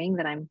learning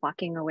that I'm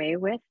walking away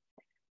with.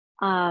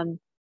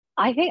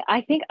 I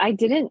think I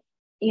didn't,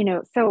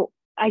 so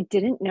I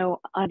didn't know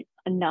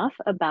enough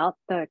about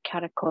the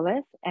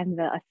caracoles and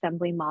the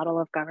assembly model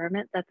of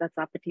government that the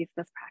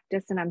Zapatistas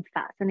practice, and I'm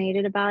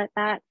fascinated about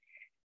that,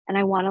 and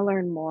I want to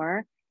learn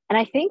more. And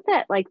I think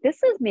that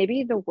this is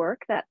maybe the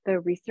work that the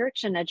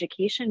research and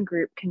education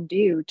group can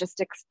do,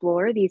 just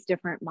explore these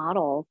different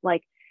models.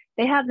 Like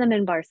they have them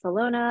in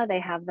Barcelona,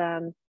 they have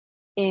them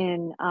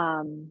in,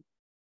 I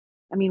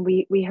mean,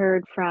 we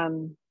heard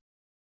from,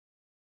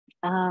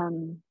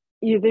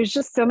 there's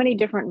just so many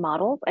different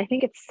models. I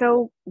think it's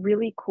so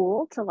really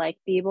cool to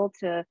be able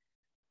to,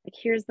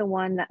 here's the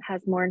one that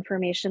has more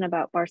information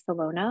about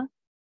Barcelona.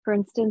 For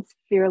instance,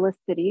 Fearless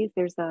Cities,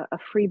 there's a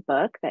free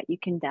book that you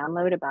can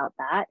download about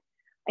that.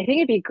 I think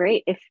it'd be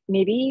great if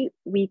maybe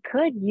we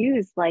could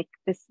use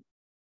this,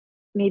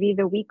 maybe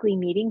the weekly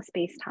meeting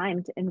space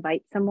time to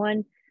invite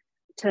someone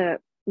to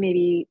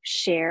maybe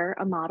share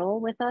a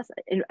model with us.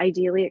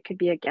 Ideally, it could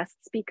be a guest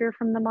speaker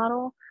from the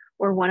model,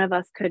 or one of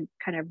us could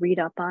kind of read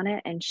up on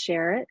it and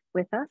share it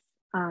with us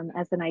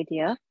as an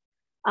idea.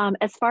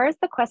 As far as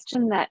the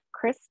question that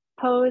Chris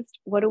posed,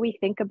 what do we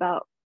think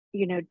about,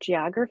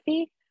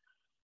 geography?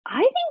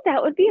 I think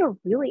that would be a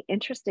really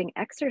interesting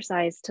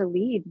exercise to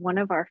lead one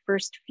of our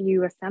first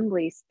few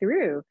assemblies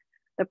through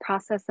the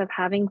process of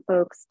having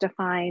folks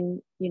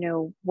define,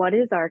 what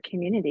is our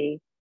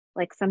community,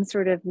 like some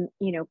sort of,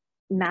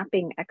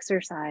 mapping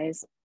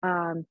exercise.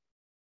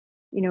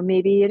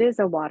 Maybe it is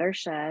a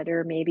watershed,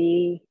 or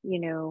maybe,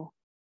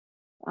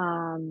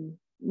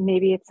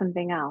 maybe it's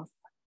something else.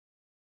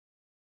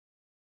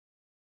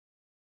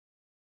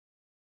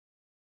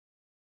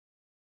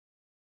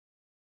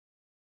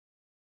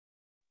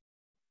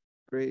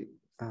 Great.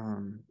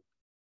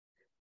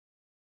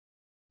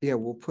 Yeah,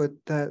 we'll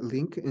put that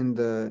link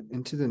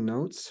into the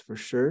notes for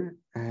sure.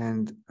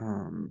 And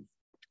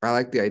I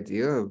like the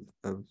idea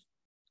of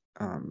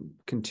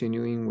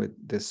continuing with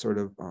this sort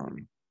of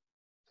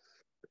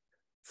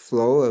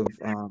flow of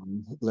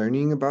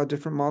learning about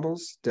different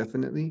models,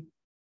 definitely.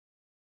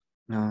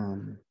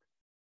 Brenda,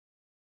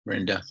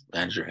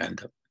 hands your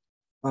hand up.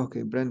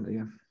 Okay, Brenda,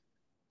 yeah.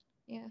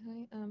 Yeah,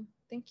 hi.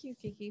 Thank you,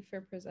 Quiqui,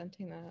 for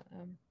presenting that.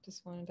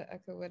 Just wanted to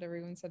echo what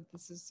everyone said.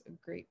 This is a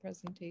great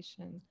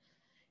presentation.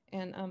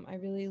 And I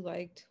really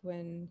liked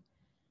when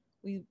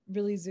we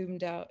really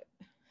zoomed out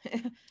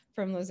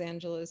from Los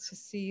Angeles to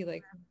see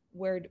like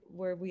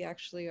where we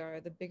actually are.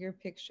 The bigger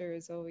picture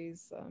is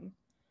always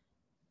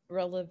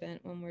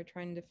relevant when we're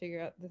trying to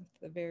figure out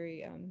the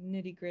very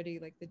nitty gritty,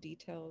 like the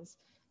details.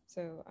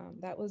 So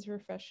that was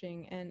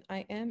refreshing. And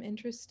I am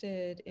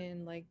interested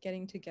in like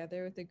getting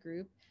together with a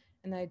group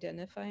and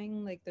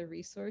identifying like the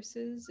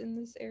resources in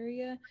this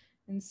area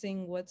and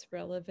seeing what's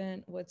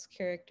relevant, what's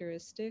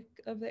characteristic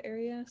of the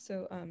area.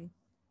 So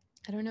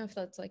I don't know if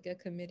that's like a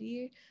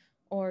committee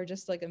or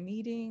just like a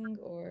meeting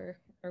or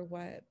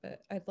what,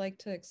 but I'd like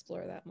to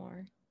explore that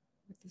more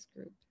with this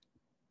group.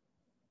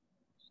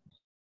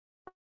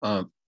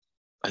 I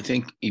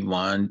think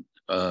Yvonne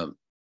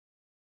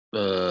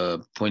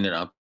pointed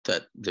out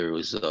that there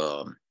was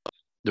the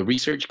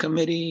research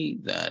committee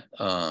that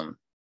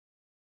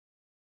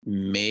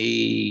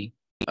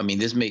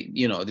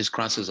this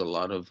crosses a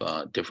lot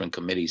of different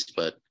committees,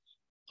 but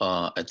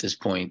at this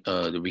point,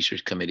 the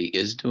research committee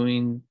is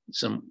doing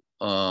some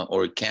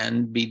or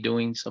can be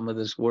doing some of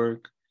this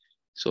work.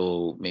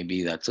 So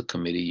maybe that's a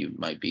committee you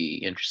might be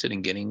interested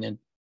in getting in,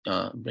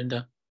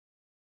 Brenda.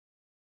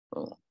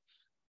 So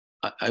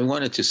I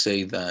wanted to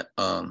say that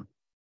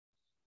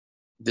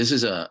this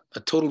is a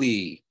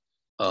totally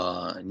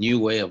new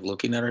way of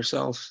looking at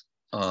ourselves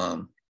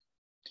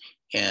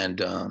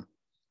and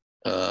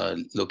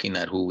looking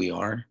at who we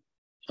are,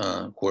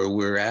 where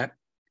we're at.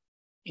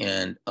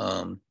 And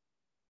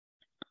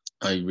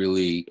I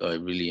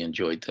really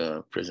enjoyed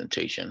the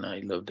presentation. I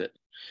loved it.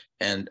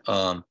 And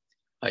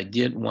I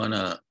did want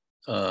to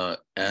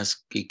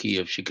ask Quiqui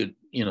if she could,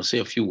 say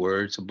a few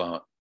words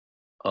about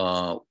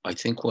I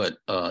think what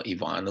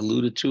Yvonne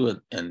alluded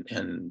to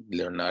and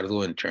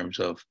Leonardo in terms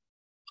of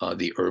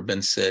the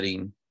urban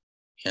setting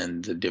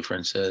and the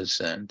differences.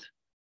 And,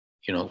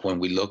 when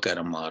we look at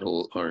a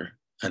model or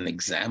an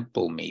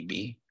example,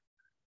 maybe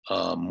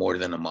more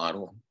than a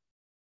model,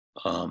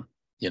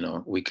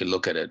 we could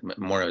look at it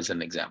more as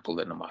an example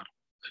than a model.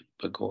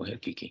 But go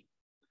ahead, Quiqui.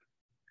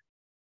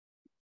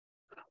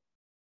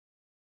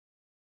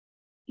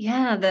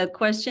 Yeah, the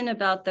question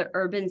about the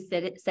urban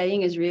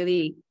setting is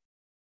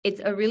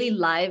it's a really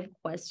live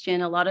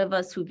question. A lot of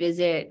us who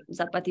visit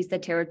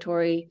Zapatista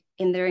territory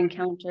in their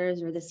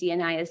encounters or the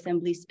CNI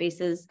assembly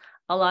spaces,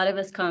 a lot of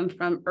us come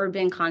from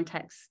urban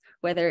contexts,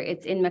 whether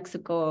it's in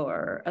Mexico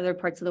or other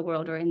parts of the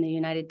world or in the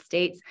United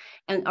States.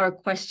 And our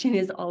question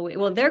is always,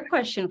 their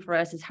question for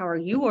us is, how are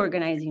you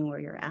organizing where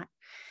you're at?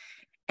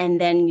 And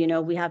then,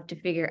 we have to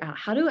figure out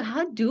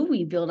how do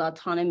we build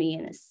autonomy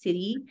in a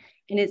city?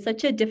 And it's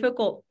such a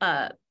difficult,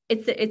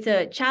 it's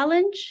a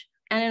challenge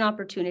and an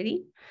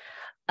opportunity.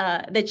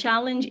 The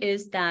challenge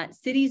is that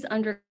cities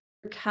under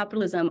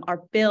capitalism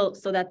are built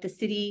so that the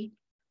city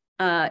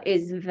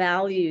is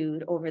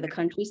valued over the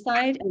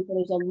countryside. And so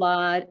there's a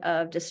lot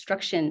of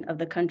destruction of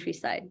the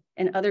countryside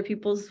and other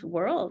people's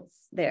worlds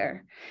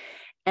there.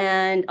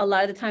 And a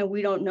lot of the time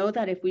we don't know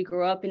that if we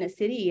grow up in a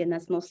city, and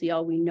that's mostly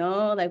all we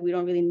know, like we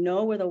don't really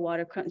know where the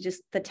water comes,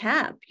 just the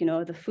tap,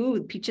 the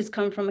food, peaches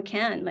come from a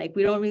can. Like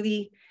we don't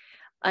really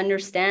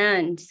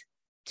understand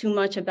too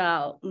much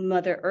about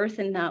Mother Earth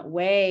in that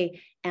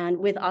way. And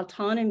with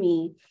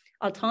autonomy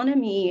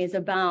is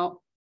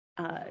about,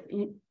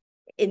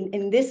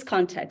 in this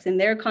context, in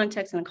their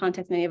context, and the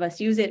context many of us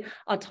use it,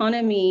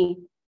 autonomy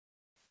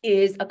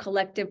is a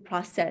collective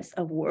process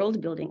of world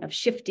building, of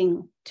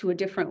shifting to a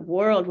different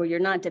world where you're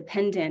not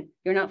dependent,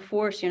 you're not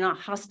forced, you're not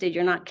hostage,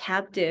 you're not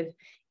captive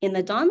in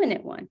the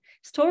dominant one.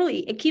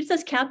 It keeps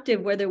us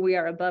captive whether we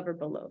are above or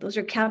below. Those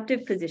are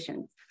captive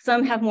positions.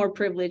 Some have more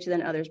privilege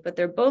than others, but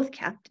they're both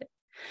captive.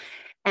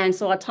 And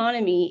so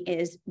autonomy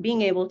is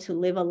being able to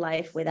live a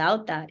life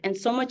without that. And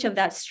so much of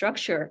that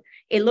structure,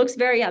 it looks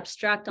very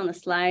abstract on the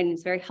slide, and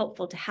it's very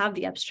helpful to have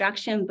the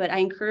abstraction, but I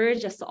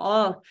encourage us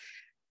all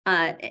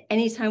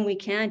anytime we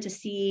can to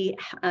see,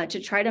 to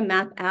try to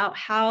map out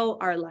how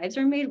our lives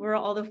are made, where are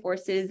all the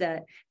forces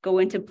that go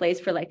into place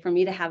for, like, for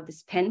me to have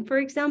this pen, for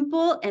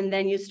example, and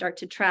then you start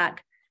to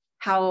track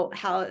how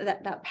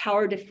that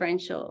power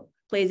differential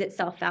plays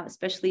itself out,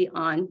 especially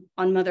on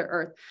Mother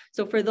Earth.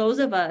 So for those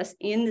of us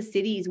in the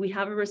cities, we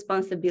have a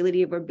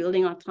responsibility, if we're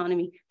building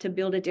autonomy, to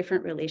build a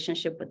different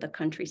relationship with the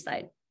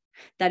countryside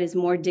that is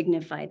more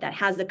dignified, that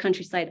has the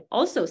countryside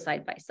also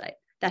side by side,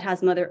 that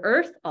has Mother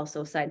Earth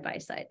also side by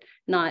side,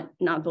 not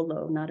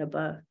below, not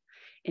above,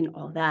 and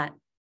all that.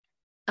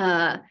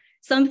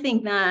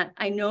 Something that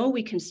I know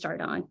we can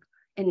start on,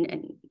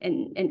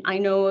 and I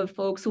know of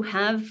folks who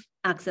have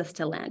access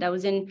to land. I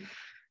was in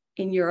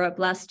Europe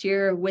last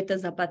year with the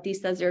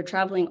Zapatistas. They're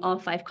traveling all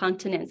 5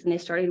 continents, and they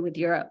started with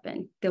Europe,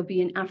 and they'll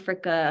be in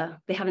Africa,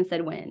 they haven't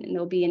said when, and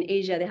they'll be in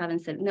Asia, they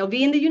haven't said, and they'll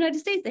be in the United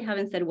States, they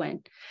haven't said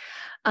when.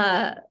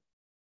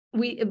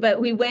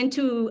 We went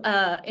to,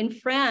 in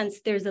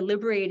France, there's a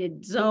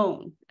liberated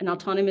zone, an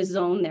autonomous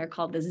zone there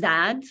called the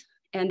ZAD,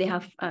 and they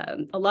have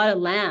a lot of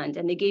land,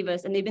 and they gave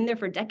us, and they've been there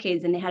for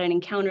decades, and they had an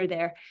encounter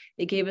there.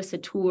 They gave us a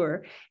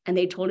tour, and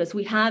they told us,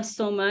 we have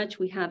so much,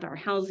 we have our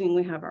housing,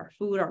 we have our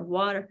food, our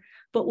water,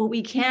 but what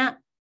we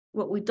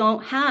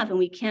don't have and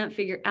we can't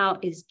figure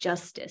out is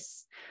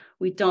justice.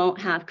 We don't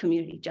have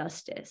community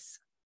justice.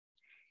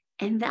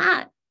 And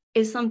that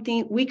is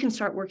something we can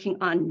start working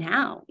on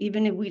now,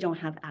 even if we don't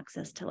have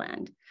access to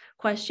land.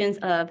 Questions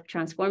of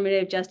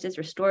transformative justice,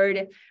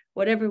 restorative,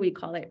 whatever we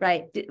call it,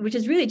 right? Which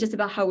is really just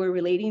about how we're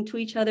relating to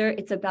each other.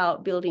 It's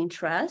about building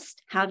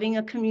trust, having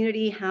a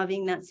community,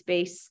 having that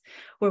space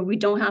where we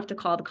don't have to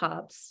call the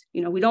cops.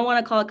 You know, we don't want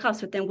to call the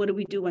cops, but then what do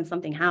we do when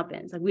something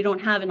happens? Like, we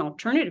don't have an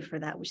alternative for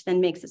that, which then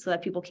makes it so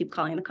that people keep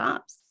calling the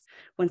cops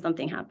when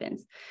something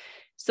happens.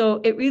 So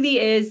it really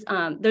is,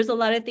 there's a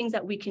lot of things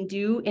that we can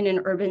do in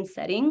an urban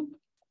setting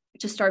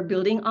to start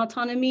building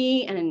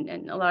autonomy,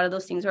 and a lot of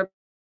those things are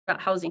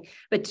about housing,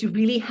 but to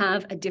really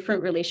have a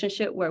different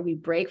relationship where we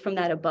break from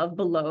that above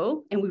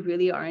below, and we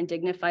really are in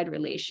dignified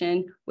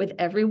relation with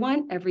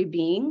everyone, every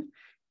being,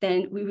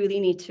 then we really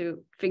need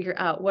to figure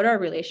out what our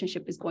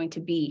relationship is going to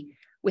be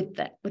with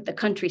the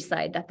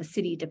countryside that the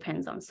city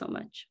depends on so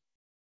much.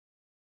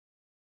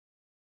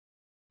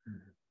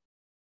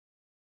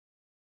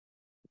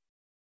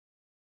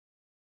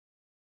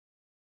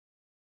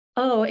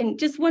 Oh, and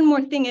just one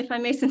more thing, if I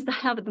may, since I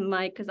have the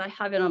mic, because I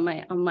have it on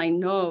my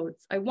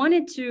notes. I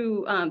wanted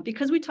to,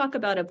 because we talk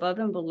about above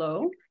and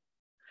below,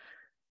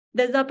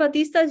 the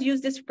Zapatistas use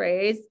this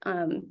phrase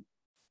from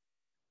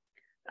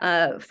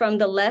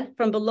the left,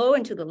 from below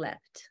and to the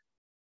left.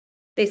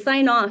 They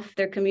sign off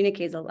their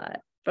communiques a lot,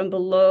 from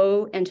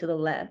below and to the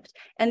left.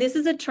 And this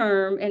is a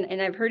term,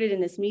 and I've heard it in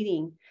this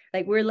meeting,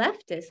 like, we're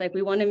leftists, like,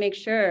 we want to make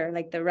sure,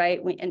 like, the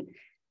right wing, and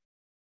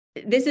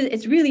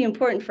it's really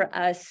important for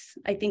us,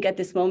 I think, at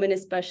this moment,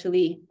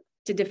 especially,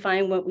 to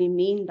define what we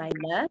mean by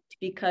left,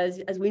 because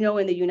as we know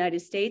in the United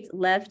States,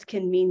 left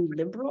can mean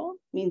liberal,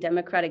 mean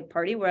Democratic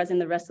Party, whereas in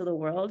the rest of the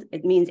world,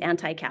 it means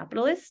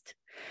anti-capitalist.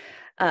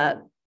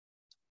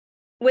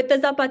 With the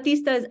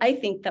Zapatistas, I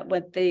think that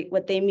what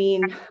they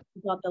mean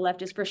about the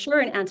left is for sure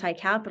an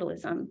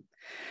anti-capitalism.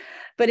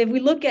 But if we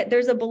look at,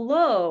 there's a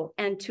below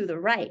and to the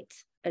right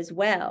as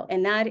well.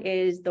 And that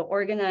is the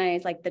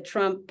organized, like the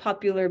Trump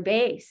popular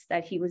base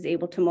that he was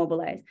able to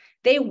mobilize.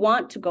 They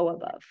want to go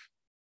above.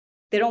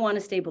 They don't want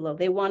to stay below.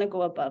 They want to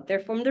go above. They're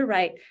from the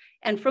right.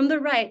 And from the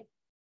right,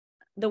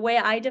 the way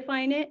I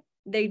define it,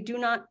 they do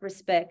not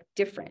respect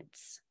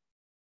difference.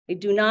 They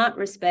do not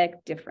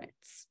respect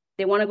difference.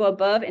 They want to go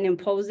above and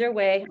impose their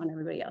way on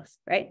everybody else,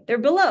 right? They're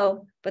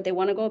below, but they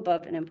want to go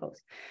above and impose.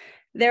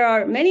 There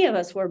are many of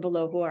us who are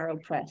below who are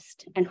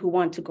oppressed and who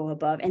want to go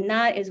above. And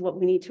that is what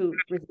we need to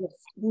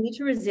resist. We need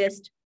to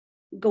resist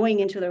going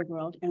into their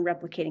world and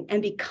replicating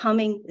and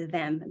becoming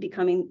them,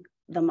 becoming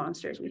the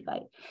monsters we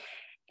fight.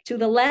 To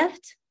the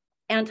left,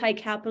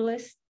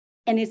 anti-capitalist,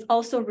 and is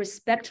also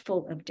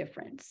respectful of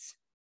difference.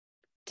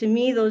 To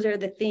me, those are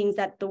the things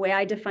that the way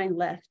I define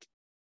left,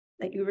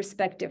 that you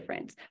respect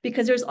difference.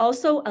 Because there's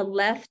also a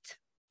left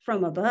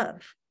from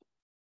above,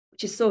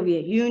 which is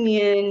Soviet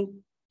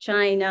Union,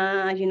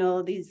 China, you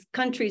know, these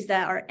countries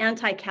that are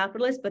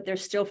anti-capitalist, but they're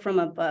still from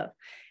above.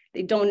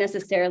 They don't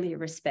necessarily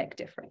respect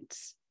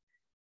difference.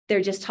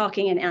 They're just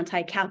talking an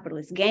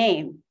anti-capitalist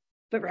game,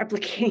 but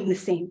replicating the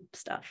same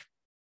stuff.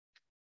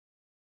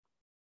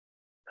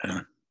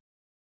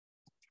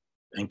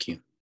 Thank you.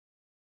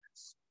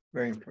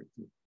 Very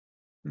important.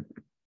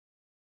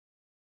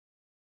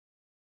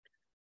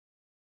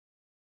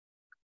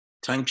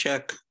 Time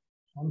check.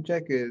 Time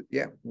check is,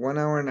 1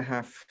 hour and a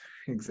half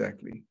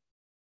exactly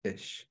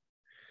ish.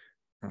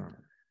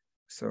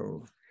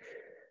 So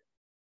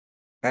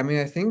I mean,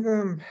 I think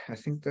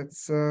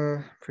that's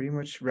pretty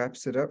much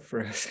wraps it up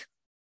for us.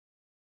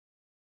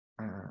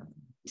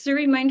 So a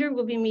reminder,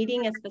 we'll be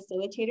meeting as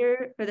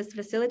facilitator for this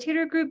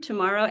facilitator group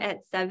tomorrow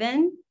at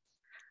 7.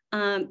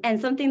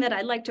 And something that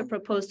I'd like to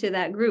propose to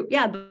that group,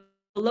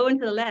 below and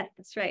to the left,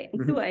 that's right.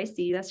 And I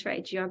see, that's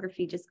right,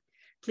 geography, just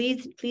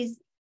please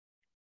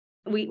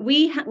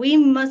we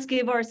must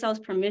give ourselves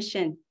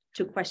permission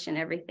to question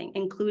everything,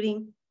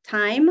 including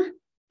time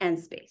and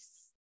space,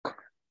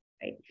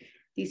 right?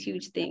 These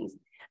huge things.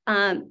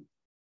 Something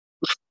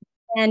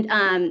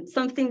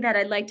that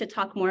I'd like to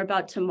talk more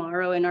about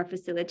tomorrow in our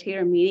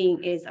facilitator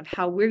meeting is of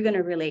how we're going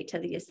to relate to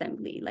the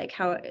assembly, like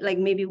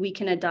maybe we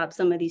can adopt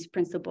some of these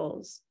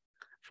principles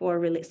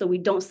so we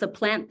don't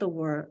supplant the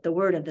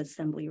word of the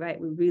assembly,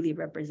 right? We really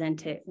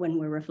represent it when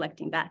we're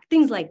reflecting back,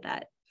 things like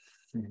that.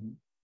 Mm-hmm.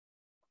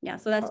 Yeah,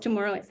 so that's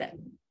tomorrow, I said.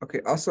 Okay,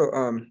 also,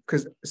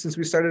 because since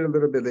we started a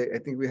little bit late, I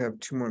think we have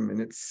 2 more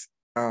minutes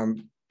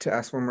to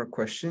ask one more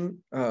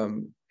question.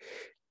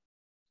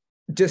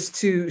 Just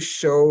to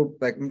show,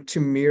 like, to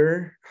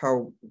mirror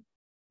how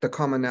the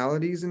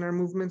commonalities in our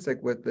movements,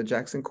 like with the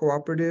Jackson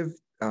Cooperative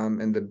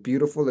and the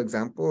beautiful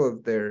example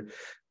of their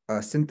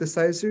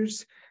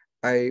synthesizers.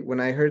 When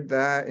I heard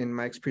that in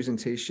Mike's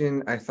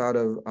presentation, I thought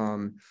of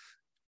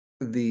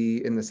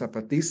in the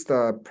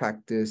Zapatista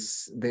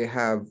practice, they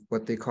have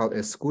what they call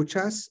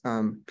escuchas,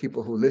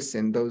 people who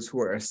listen, those who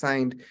are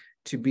assigned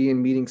to be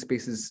in meeting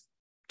spaces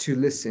to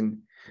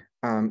listen.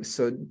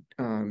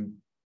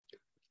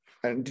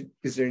 And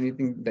is there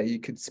anything that you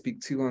could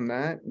speak to on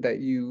that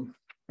you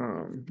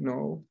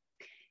know?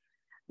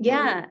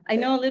 Yeah, I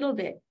know a little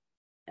bit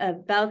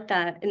about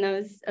that, and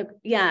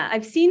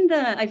I've seen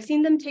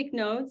them take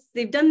notes.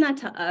 They've done that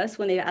to us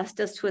when they've asked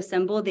us to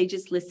assemble. They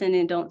just listen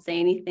and don't say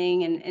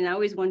anything, and I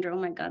always wonder, oh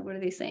my God, what are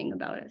they saying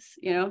about us?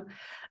 You know,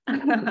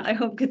 I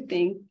hope good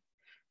things.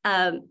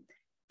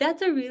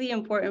 That's a really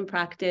important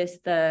practice.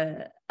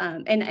 And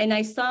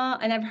I saw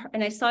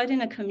it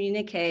in a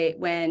communique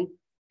when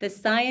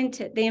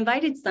they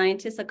invited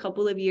scientists a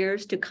couple of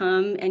years to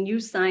come and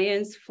use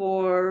science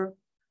for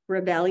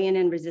rebellion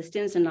and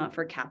resistance and not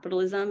for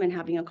capitalism, and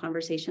having a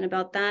conversation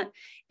about that.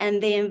 And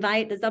the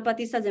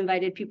Zapatistas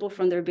invited people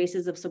from their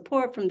bases of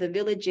support, from the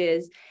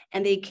villages,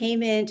 and they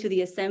came into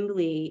the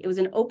assembly. It was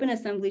an open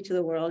assembly to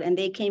the world, and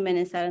they came in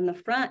and sat in the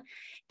front.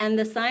 And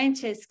the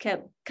scientists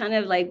kept kind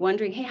of like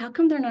wondering, hey, how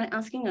come they're not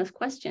asking us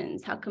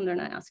questions? How come they're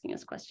not asking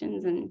us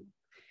questions? And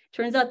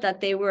turns out that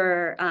they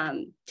were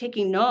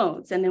taking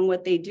notes. And then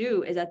what they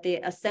do is that they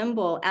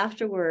assemble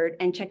afterward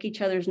and check each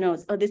other's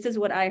notes. Oh, this is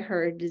what I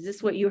heard. Is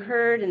this what you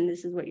heard? And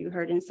this is what you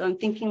heard. And so I'm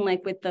thinking,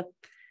 like, with the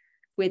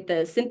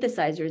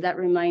synthesizers, that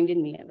reminded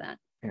me of that.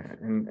 Yeah,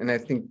 and I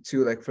think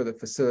too, like for the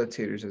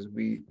facilitators,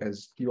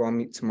 as you all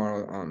meet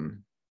tomorrow,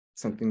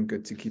 something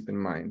good to keep in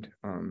mind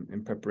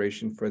in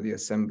preparation for the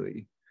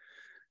assembly.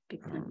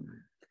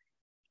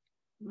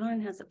 Ron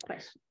has a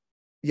question.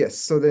 Yes,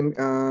 so then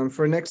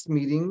for next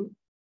meeting,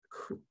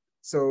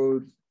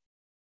 so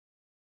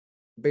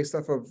based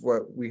off of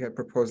what we had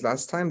proposed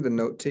last time, the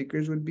note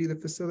takers would be the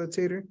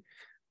facilitator.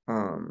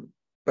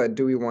 But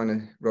do we want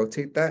to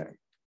rotate that?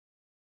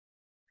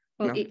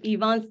 Well,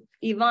 no?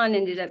 Yvonne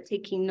ended up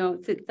taking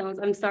notes.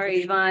 I'm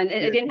sorry, Yvonne.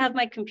 I didn't have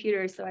my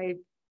computer,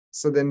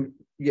 so then,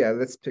 yeah,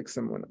 let's pick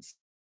someone else.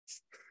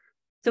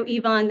 So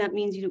Yvonne, that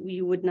means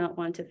you would not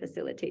want to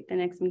facilitate the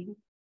next meeting?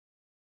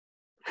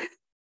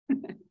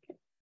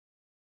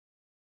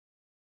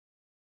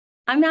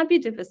 I'm happy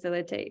to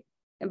facilitate,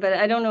 but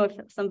I don't know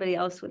if somebody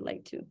else would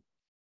like to.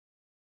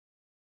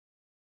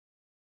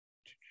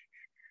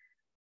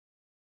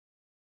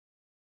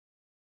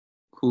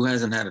 Who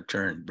hasn't had a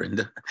turn,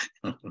 Brenda?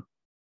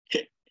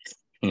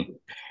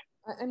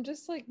 I'm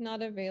just like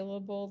not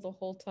available the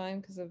whole time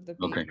because of the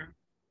baby. Okay.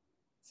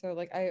 So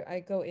like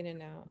I go in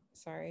and out.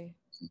 Sorry.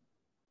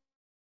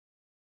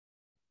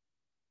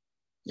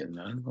 You're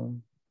not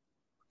home.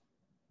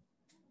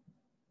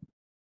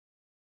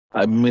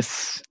 I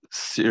miss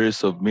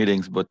series of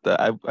meetings, but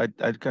I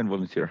can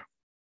volunteer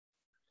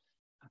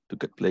to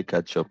play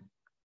catch up.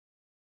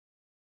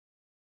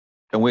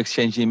 Can we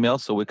exchange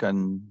emails so we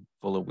can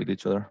follow with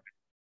each other?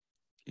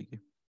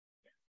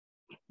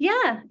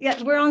 Yeah,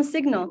 we're on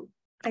Signal.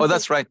 Oh,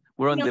 that's right.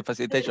 We're on the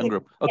facilitation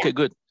group. Okay, yeah.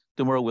 Good.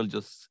 Tomorrow we'll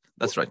just,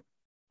 that's right.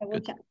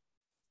 Good.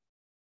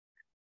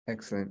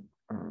 Excellent.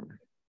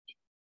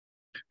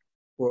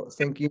 Well,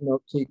 thank you,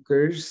 note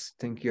takers.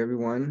 Thank you,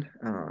 everyone,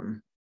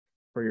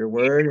 for your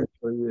word and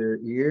for your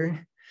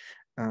ear.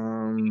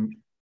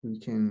 We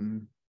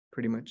can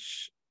pretty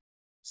much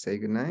say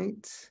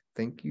goodnight.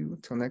 Thank you.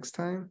 Till next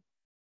time.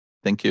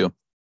 Thank you.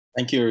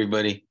 Thank you,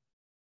 everybody.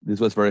 This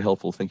was very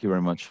helpful. Thank you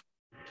very much.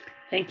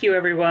 Thank you,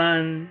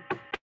 everyone.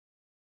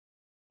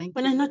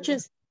 Buenas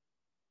noches.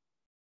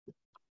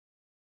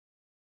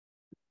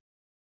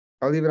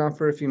 I'll leave it on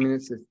for a few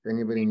minutes if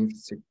anybody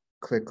needs to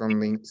click on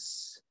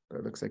links, but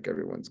it looks like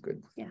everyone's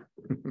good. Yeah.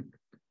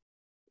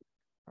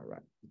 All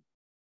right.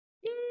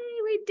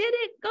 Yay, we did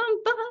it.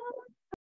 Gumbo.